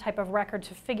a certain type of record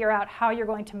to figure out how you're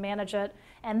going to manage it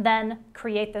and then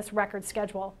create this record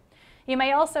schedule. You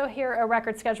may also hear a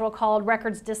record schedule called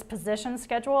records disposition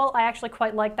schedule. I actually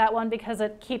quite like that one because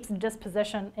it keeps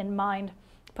disposition in mind,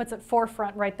 puts it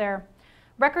forefront right there.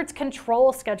 Records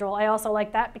control schedule, I also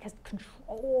like that because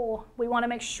control, we want to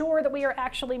make sure that we are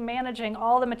actually managing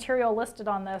all the material listed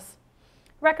on this.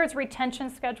 Records retention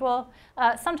schedule,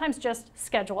 sometimes just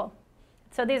schedule.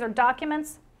 So these are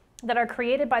documents that are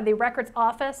created by the records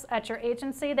office at your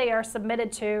agency. They are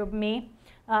submitted to me.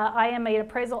 I am an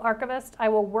appraisal archivist. I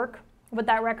will work with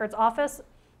that records office,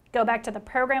 go back to the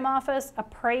program office,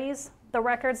 appraise the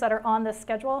records that are on this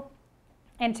schedule,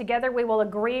 and together we will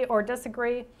agree or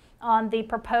disagree on the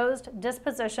proposed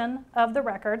disposition of the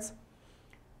records.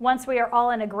 Once we are all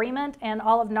in agreement and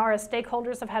all of NARA's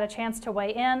stakeholders have had a chance to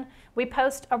weigh in, we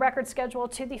post a record schedule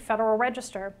to the Federal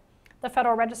Register. The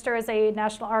Federal Register is a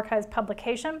National Archives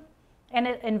publication, and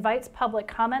it invites public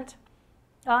comment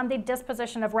on the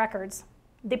disposition of records.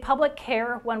 The public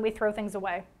care when we throw things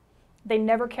away. They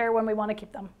never care when we want to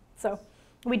keep them. So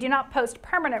we do not post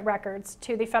permanent records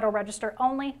to the Federal Register,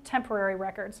 only temporary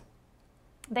records.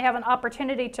 They have an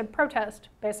opportunity to protest,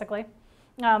 basically.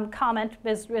 Comment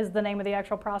is the name of the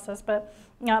actual process, but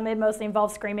it mostly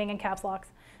involves screaming and caps locks.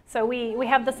 So we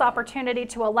have this opportunity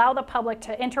to allow the public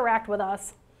to interact with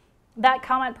us. That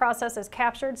comment process is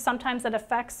captured. Sometimes it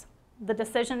affects the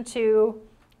decision to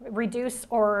reduce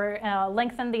or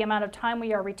lengthen the amount of time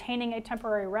we are retaining a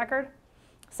temporary record.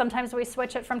 Sometimes we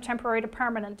switch it from temporary to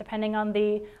permanent, depending on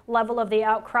the level of the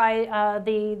outcry,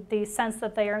 the sense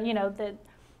that they are,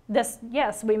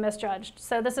 yes, we misjudged.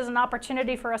 So this is an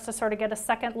opportunity for us to sort of get a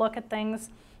second look at things.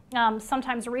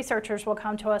 Sometimes researchers will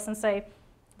come to us and say,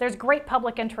 there's great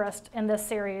public interest in this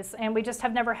series, and we just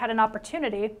have never had an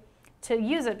opportunity to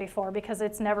use it before because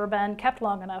it's never been kept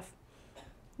long enough.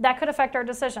 That could affect our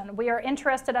decision. We are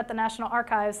interested at the National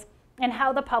Archives in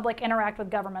how the public interact with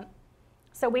government.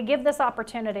 So we give this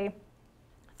opportunity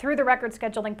through the record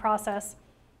scheduling process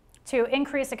to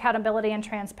increase accountability and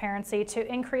transparency,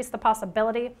 to increase the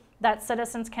possibility that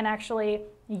citizens can actually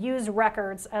use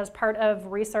records as part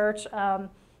of research,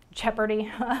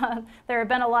 jeopardy. There have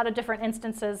been a lot of different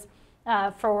instances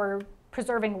for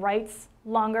preserving rights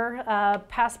longer.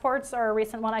 Passports are a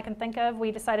recent one I can think of.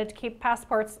 We decided to keep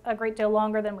passports a great deal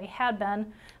longer than we had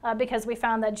been because we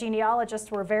found that genealogists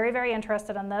were very, very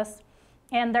interested in this.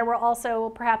 And there were also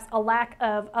perhaps a lack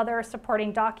of other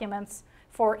supporting documents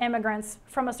for immigrants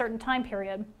from a certain time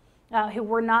period who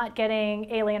were not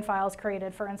getting alien files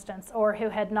created, for instance, or who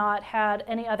had not had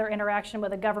any other interaction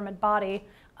with a government body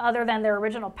other than their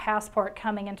original passport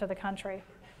coming into the country.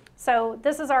 So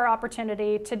this is our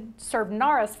opportunity to serve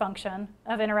NARA's function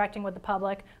of interacting with the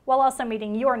public while also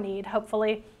meeting your need,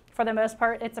 hopefully. For the most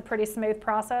part, it's a pretty smooth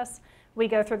process. We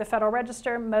go through the Federal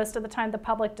Register. Most of the time, the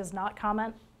public does not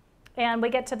comment. And we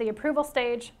get to the approval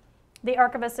stage. The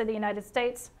Archivist of the United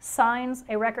States signs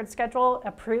a record schedule,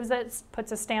 approves it,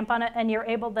 puts a stamp on it, and you're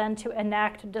able then to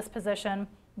enact disposition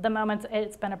the moment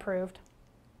it's been approved.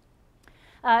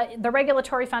 The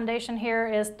regulatory foundation here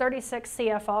is 36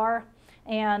 CFR,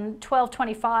 and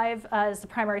 1225 is the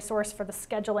primary source for the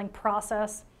scheduling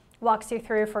process. Walks you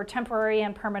through for temporary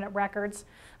and permanent records,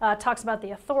 talks about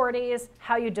the authorities,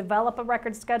 how you develop a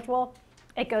record schedule.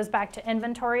 It goes back to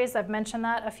inventories. I've mentioned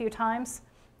that a few times.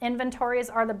 Inventories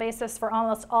are the basis for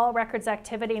almost all records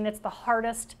activity, and it's the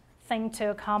hardest thing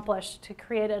to accomplish, to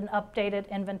create an updated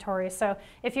inventory. So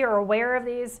if you're aware of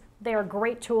these, they are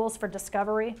great tools for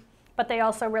discovery, but they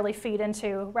also really feed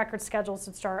into record schedules,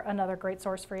 which are another great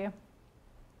source for you.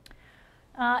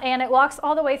 And it walks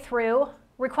all the way through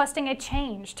requesting a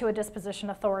change to a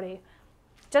disposition authority.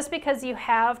 Just because you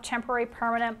have temporary,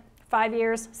 permanent, 5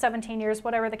 years, 17 years,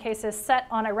 whatever the case is, set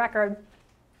on a record,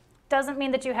 doesn't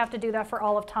mean that you have to do that for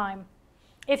all of time.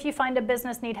 If you find a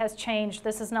business need has changed,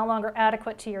 this is no longer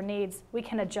adequate to your needs, we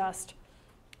can adjust.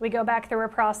 We go back through a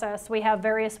process. We have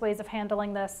various ways of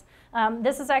handling this.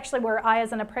 This is actually where I,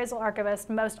 as an appraisal archivist,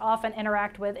 most often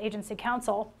interact with agency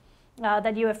counsel,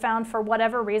 that you have found for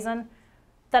whatever reason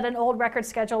that an old record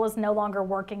schedule is no longer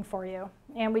working for you.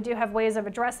 And we do have ways of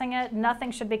addressing it.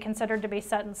 Nothing should be considered to be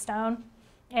set in stone.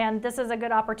 And this is a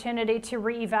good opportunity to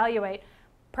reevaluate.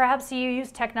 Perhaps you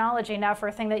use technology now for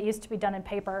a thing that used to be done in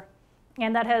paper,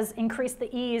 and that has increased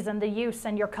the ease and the use,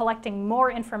 and you're collecting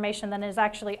more information than is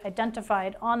actually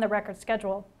identified on the record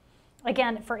schedule.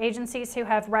 Again, for agencies who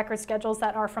have record schedules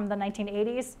that are from the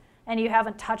 1980s, and you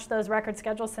haven't touched those record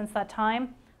schedules since that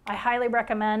time, I highly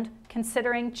recommend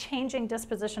considering changing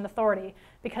disposition authority,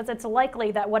 because it's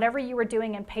likely that whatever you were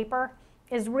doing in paper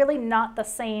is really not the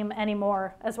same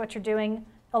anymore as what you're doing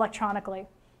electronically.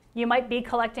 You might be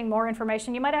collecting more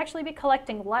information. You might actually be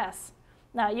collecting less.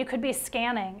 Now, you could be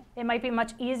scanning. It might be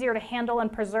much easier to handle and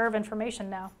preserve information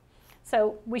now.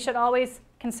 So we should always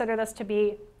consider this to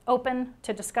be open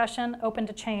to discussion, open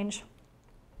to change.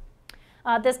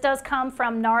 This does come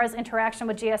from NARA's interaction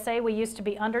with GSA. We used to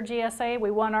be under GSA. We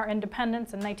won our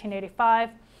independence in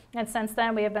 1985, and since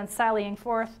then we have been sallying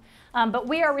forth. But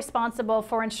we are responsible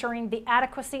for ensuring the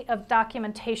adequacy of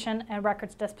documentation and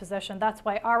records disposition. That's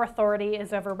why our authority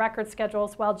is over record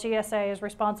schedules, while GSA is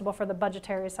responsible for the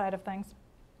budgetary side of things.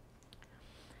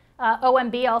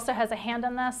 OMB also has a hand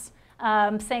in this,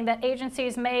 saying that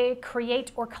agencies may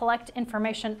create or collect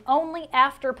information only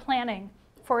after planning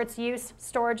for its use,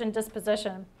 storage, and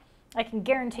disposition. I can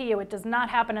guarantee you it does not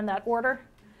happen in that order,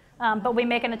 but we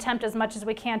make an attempt as much as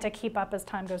we can to keep up as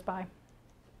time goes by.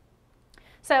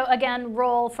 So again,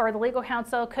 role for the legal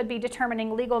counsel could be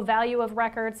determining legal value of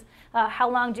records. How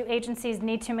long do agencies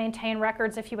need to maintain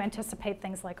records if you anticipate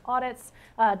things like audits,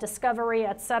 discovery,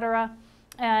 et cetera?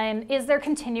 And is there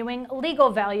continuing legal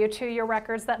value to your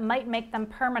records that might make them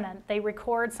permanent? They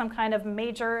record some kind of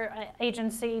major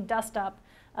agency dust-up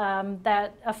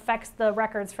that affects the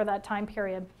records for that time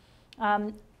period.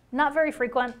 Not very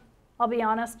frequent, I'll be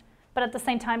honest, but at the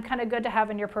same time, kind of good to have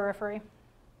in your periphery.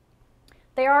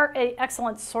 They are an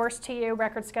excellent source to you,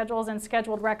 record schedules and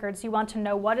scheduled records. You want to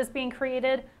know what is being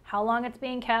created, how long it's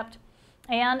being kept,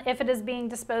 and if it is being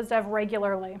disposed of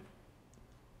regularly.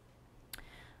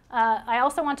 I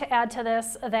also want to add to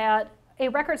this that a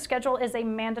record schedule is a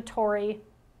mandatory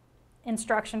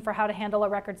instruction for how to handle a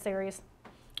record series.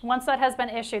 Once that has been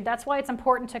issued, that's why it's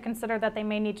important to consider that they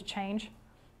may need to change,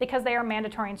 because they are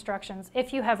mandatory instructions.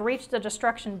 If you have reached the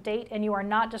destruction date and you are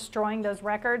not destroying those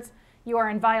records, you are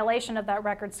in violation of that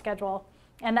record schedule,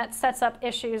 and that sets up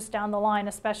issues down the line,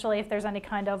 especially if there's any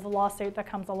kind of lawsuit that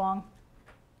comes along.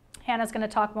 Hannah's going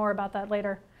to talk more about that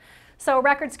later. So a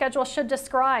record schedule should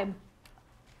describe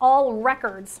all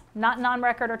records, not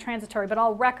non-record or transitory, but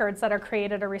all records that are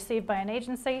created or received by an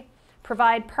agency,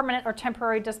 provide permanent or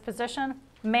temporary disposition,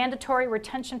 mandatory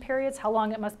retention periods, how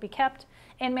long it must be kept,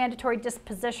 and mandatory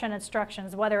disposition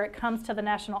instructions, whether it comes to the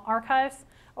National Archives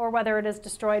or whether it is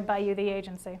destroyed by you, the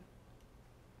agency.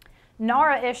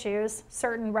 NARA issues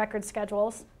certain record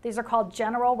schedules. These are called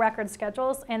general record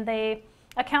schedules, and they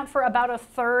account for about a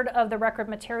third of the record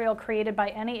material created by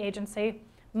any agency,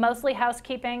 mostly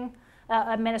housekeeping,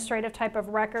 administrative type of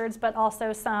records, but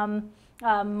also some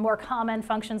more common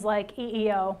functions like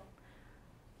EEO.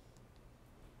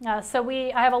 I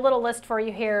have a little list for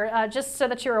you here, just so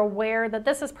that you're aware that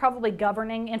this is probably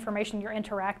governing information you're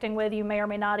interacting with. You may or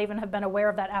may not even have been aware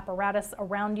of that apparatus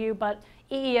around you, but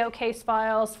EEO case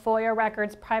files, FOIA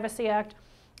records, Privacy Act,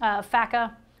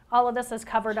 FACA, all of this is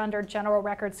covered under general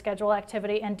record schedule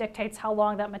activity and dictates how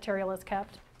long that material is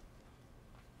kept.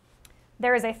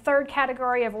 There is a third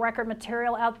category of record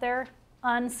material out there,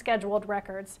 unscheduled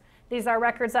records. These are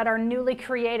records that are newly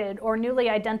created or newly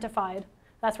identified.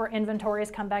 That's where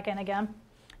inventories come back in again.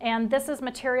 And this is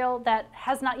material that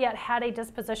has not yet had a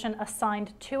disposition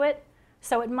assigned to it,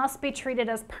 so it must be treated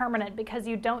as permanent because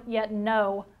you don't yet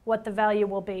know what the value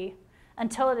will be.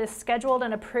 Until it is scheduled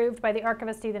and approved by the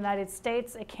Archivist of the United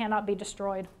States, it cannot be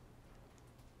destroyed.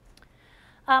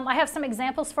 I have some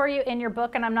examples for you in your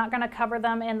book, and I'm not going to cover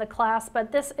them in the class,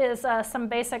 but this is some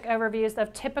basic overviews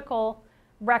of typical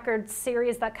record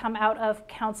series that come out of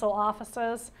counsel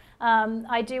offices.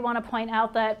 I do want to point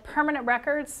out that permanent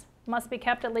records must be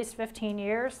kept at least 15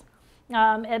 years.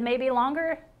 It may be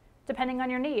longer depending on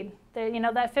your need.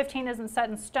 That 15 isn't set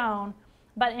in stone,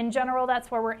 but in general, that's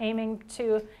where we're aiming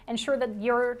to ensure that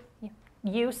your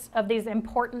use of these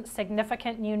important,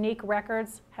 significant, unique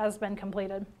records has been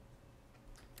completed.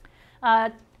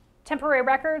 Temporary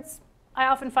records, I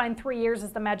often find 3 years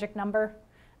is the magic number.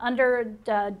 Under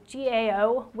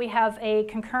GAO, we have a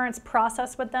concurrence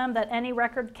process with them that any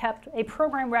record kept, a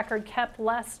program record kept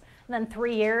less than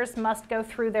 3 years must go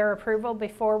through their approval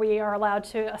before we are allowed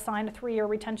to assign a 3-year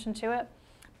retention to it.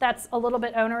 That's a little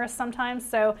bit onerous sometimes,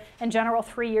 so in general,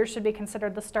 3 years should be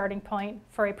considered the starting point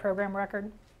for a program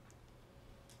record.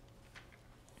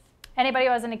 Anybody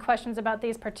who has any questions about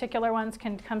these particular ones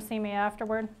can come see me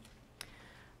afterward.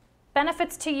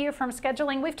 Benefits to you from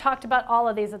scheduling, we've talked about all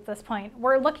of these at this point.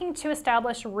 We're looking to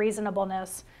establish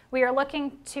reasonableness. We are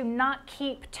looking to not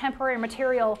keep temporary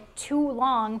material too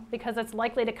long because it's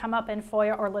likely to come up in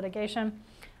FOIA or litigation.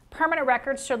 Permanent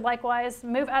records should likewise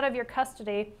move out of your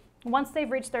custody once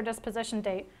they've reached their disposition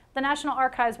date. The National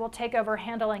Archives will take over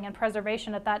handling and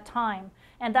preservation at that time,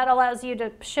 and that allows you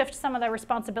to shift some of the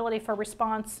responsibility for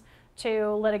response to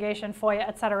litigation, FOIA,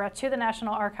 et cetera, to the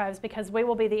National Archives because we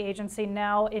will be the agency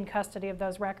now in custody of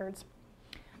those records.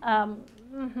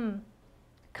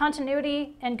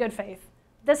 Continuity and good faith.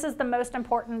 This is the most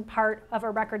important part of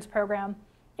a records program.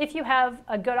 If you have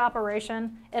a good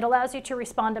operation, it allows you to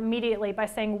respond immediately by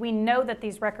saying, we know that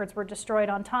these records were destroyed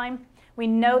on time. We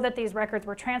know that these records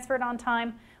were transferred on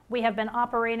time. We have been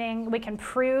operating, we can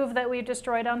prove that we've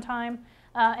destroyed on time,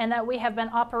 and that we have been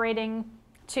operating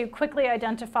to quickly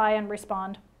identify and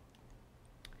respond.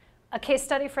 A case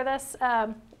study for this,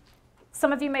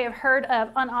 some of you may have heard of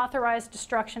unauthorized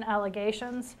destruction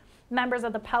allegations. Members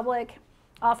of the public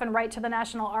often write to the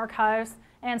National Archives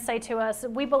and say to us,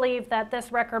 we believe that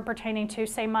this record pertaining to,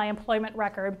 say, my employment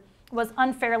record was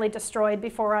unfairly destroyed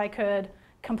before I could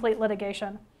complete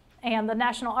litigation. And the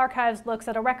National Archives looks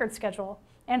at a record schedule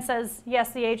and says,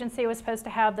 yes, the agency was supposed to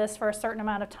have this for a certain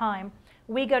amount of time.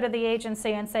 We go to the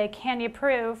agency and say, can you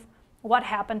prove what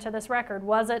happened to this record?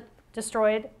 Was it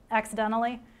destroyed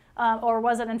accidentally? Or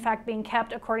was it in fact being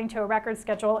kept according to a record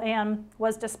schedule and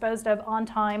was disposed of on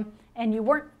time and you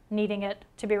weren't needing it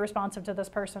to be responsive to this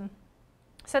person?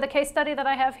 So the case study that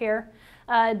I have here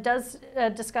does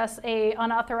discuss an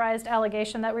unauthorized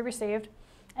allegation that we received,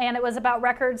 and it was about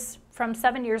records from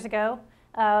 7 years ago.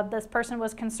 This person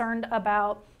was concerned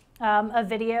about a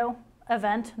video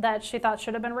event that she thought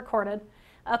should have been recorded.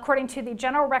 According to the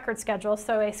general record schedule,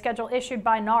 so a schedule issued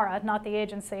by NARA, not the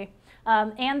agency,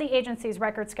 and the agency's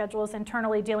record schedules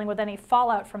internally dealing with any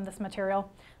fallout from this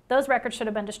material, those records should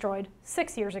have been destroyed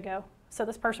 6 years ago. So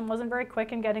this person wasn't very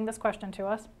quick in getting this question to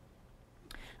us.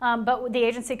 But the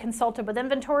agency consulted with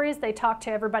inventories. They talked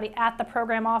to everybody at the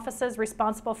program offices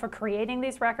responsible for creating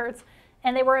these records,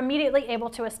 and they were immediately able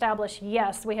to establish,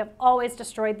 yes, we have always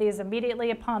destroyed these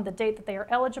immediately upon the date that they are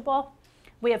eligible.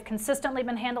 We have consistently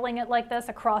been handling it like this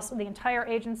across the entire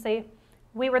agency.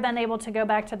 We were then able to go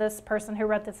back to this person who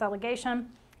wrote this allegation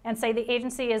and say the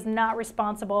agency is not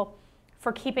responsible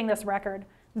for keeping this record.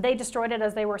 They destroyed it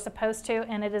as they were supposed to,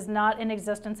 and it is not in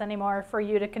existence anymore for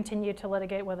you to continue to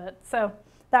litigate with it. So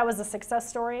that was a success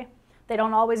story. They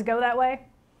don't always go that way,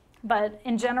 but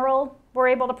in general, we're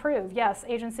able to prove, yes,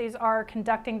 agencies are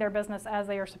conducting their business as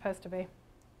they are supposed to be.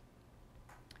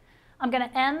 I'm going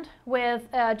to end with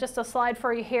just a slide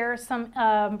for you here, some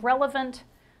relevant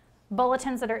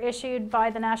bulletins that are issued by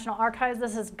the National Archives.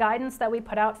 This is guidance that we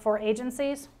put out for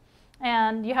agencies,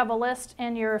 and you have a list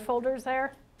in your folders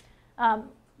there.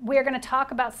 We're going to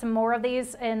talk about some more of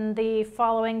these in the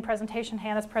following presentation,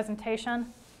 Hannah's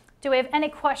presentation. Do we have any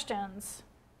questions?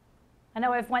 I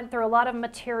know I've went through a lot of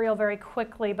material very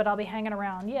quickly, but I'll be hanging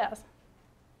around. Yes?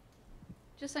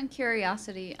 Just on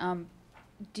curiosity,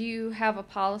 do you have a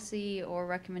policy or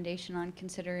recommendation on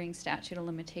considering statute of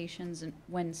limitations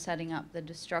when setting up the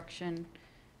destruction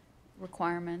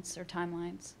requirements or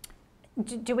timelines?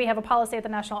 Do we have a policy at the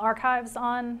National Archives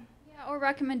on? Yeah, or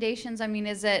recommendations. I mean,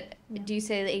 is it, do you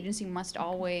say the agency must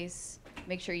always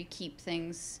make sure you keep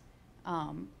things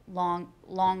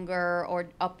longer or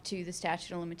up to the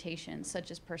statute of limitations,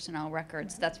 such as personnel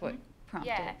records? That's what prompted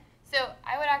Yeah. it. So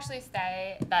I would actually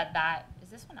say that is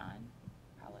this one on?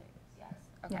 Probably yes.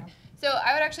 Okay. Yeah. So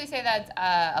I would actually say that's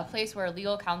a place where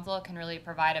legal counsel can really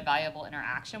provide a valuable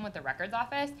interaction with the records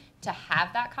office to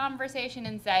have that conversation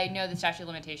and say, no, the statute of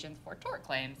limitations for tort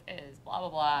claims is blah, blah,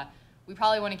 blah. We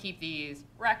probably want to keep these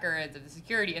records of the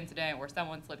security incident where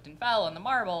someone slipped and fell on the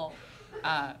marble,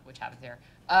 which happens here,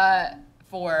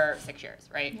 for 6 years,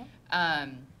 right? Yeah.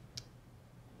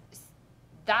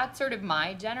 That's sort of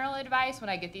my general advice when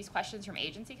I get these questions from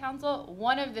agency counsel.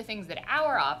 One of the things that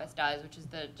our office does, which is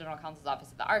the general counsel's office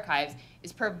at the archives,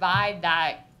 is provide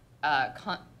that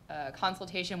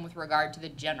consultation with regard to the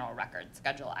general record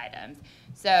schedule items.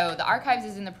 So the archives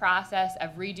is in the process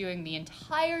of redoing the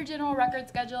entire general record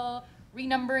schedule,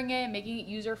 renumbering it, making it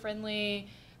user-friendly,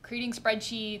 creating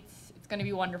spreadsheets. It's going to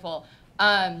be wonderful.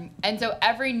 And so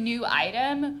every new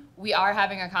item, we are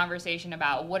having a conversation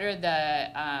about what are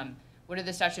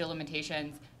the statute of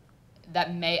limitations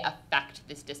that may affect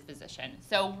this disposition.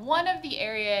 So one of the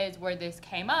areas where this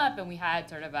came up, and we had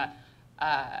sort of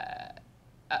a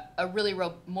really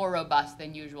more robust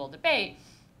than usual debate,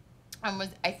 was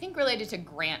I think related to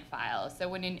grant files. So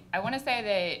I want to say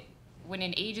that when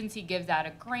an agency gives out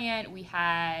a grant, we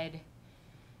had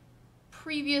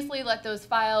previously let those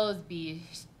files be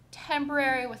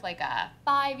temporary with like a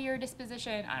 5-year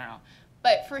disposition. I don't know.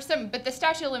 But the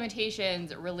statute of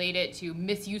limitations related to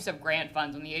misuse of grant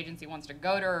funds when the agency wants to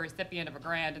go to a recipient of a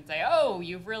grant and say, oh,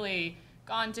 you've really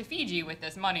gone to Fiji with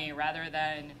this money rather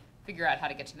than figure out how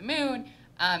to get to the moon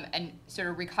and sort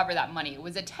of recover that money. It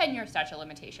was a 10-year statute of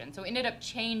limitation. So it ended up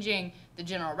changing the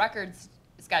general records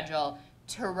schedule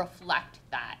to reflect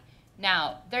that.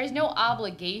 Now, there's no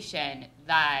obligation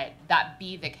that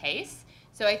be the case.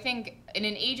 So I think in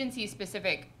an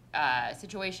agency-specific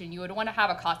situation, you would want to have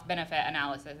a cost-benefit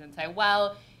analysis and say,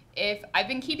 well, if I've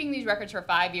been keeping these records for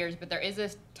 5 years, but there is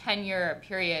this 10-year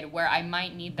period where I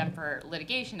might need them for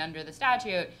litigation under the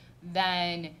statute,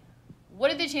 then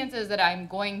what are the chances that I'm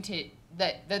going to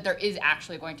that there is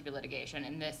actually going to be litigation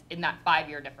in that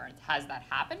 5-year difference? Has that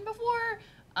happened before?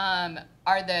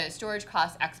 Are the storage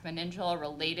costs exponential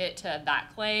related to that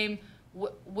claim?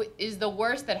 Is the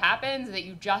worst that happens that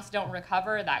you just don't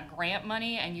recover that grant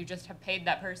money and you just have paid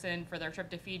that person for their trip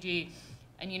to Fiji,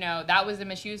 and that was a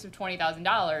misuse of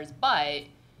 $20,000, but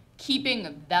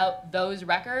keeping those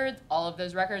records, all of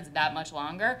those records, that much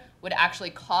longer would actually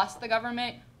cost the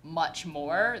government much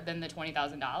more than the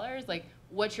 $20,000. Like,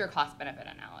 what's your cost-benefit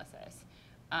analysis?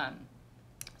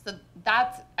 So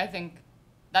I think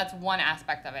that's one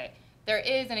aspect of it. There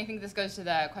is, and I think this goes to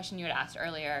the question you had asked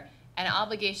earlier, an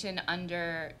obligation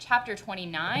under Chapter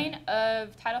 29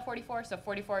 of Title 44, so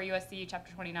 44 U.S.C.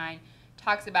 Chapter 29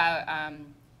 talks about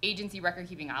agency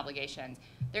record-keeping obligations.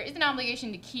 There is an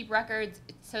obligation to keep records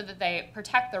so that they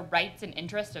protect the rights and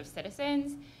interests of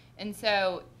citizens. And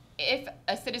so if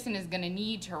a citizen is going to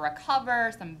need to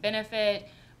recover some benefit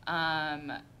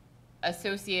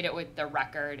associated with the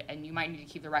record, and you might need to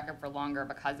keep the record for longer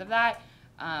because of that,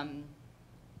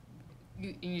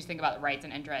 you need to think about the rights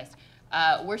and interests.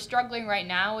 We're struggling right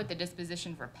now with the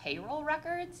disposition for payroll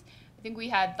records. I think we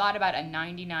had thought about a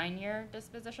 99-year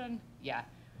disposition. Yeah.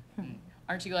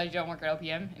 Aren't you glad you don't work at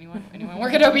OPM? Anyone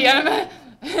work at OPM?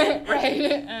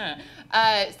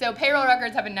 Right. So payroll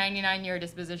records have a 99-year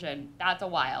disposition. That's a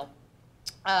while.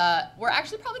 We're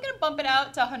actually probably going to bump it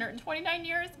out to 129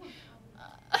 years,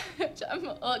 which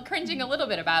I'm cringing a little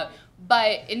bit about.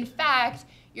 But in fact,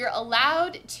 you're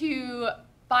allowed to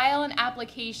file an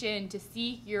application to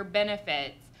seek your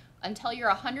benefits until you're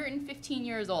 115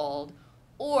 years old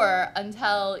or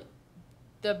until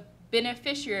the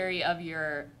beneficiary of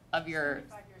your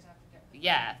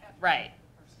yeah, right.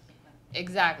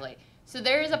 Exactly. So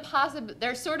there is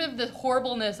there's sort of the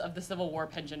horribleness of the Civil War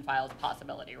pension files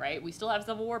possibility, right? We still have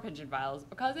Civil War pension files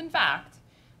because, in fact,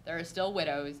 there are still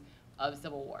widows of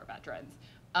Civil War veterans,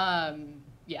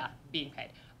 yeah, being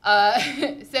paid.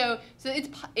 So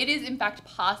it is in fact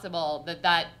possible that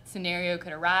that scenario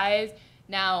could arise.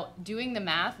 Now, doing the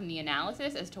math and the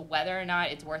analysis as to whether or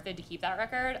not it's worth it to keep that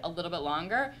record a little bit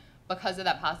longer because of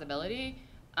that possibility,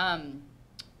 I'm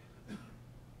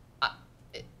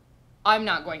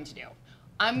not going to do.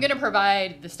 I'm going to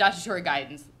provide the statutory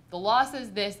guidance. The law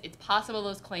says this. It's possible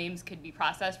those claims could be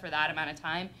processed for that amount of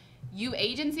time. You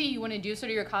agency, you want to do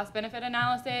sort of your cost-benefit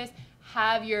analysis,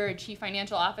 have your chief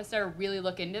financial officer really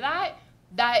look into that.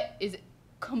 That is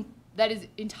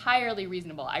entirely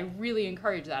reasonable. I really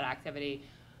encourage that activity.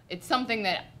 It's something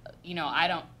that, you know, I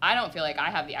don't feel like I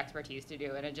have the expertise to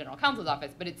do in a general counsel's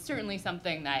office, but it's certainly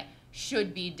something that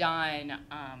should be done,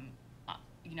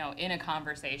 you know, in a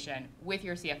conversation with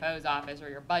your CFO's office or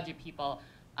your budget people,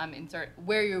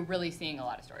 where you're really seeing a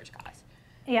lot of storage costs.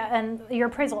 Yeah, and your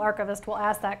appraisal archivist will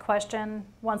ask that question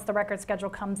once the record schedule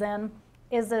comes in.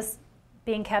 Is this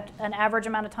being kept an average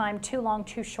amount of time, too long,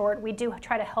 too short? We do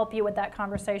try to help you with that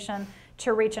conversation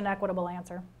to reach an equitable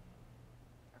answer.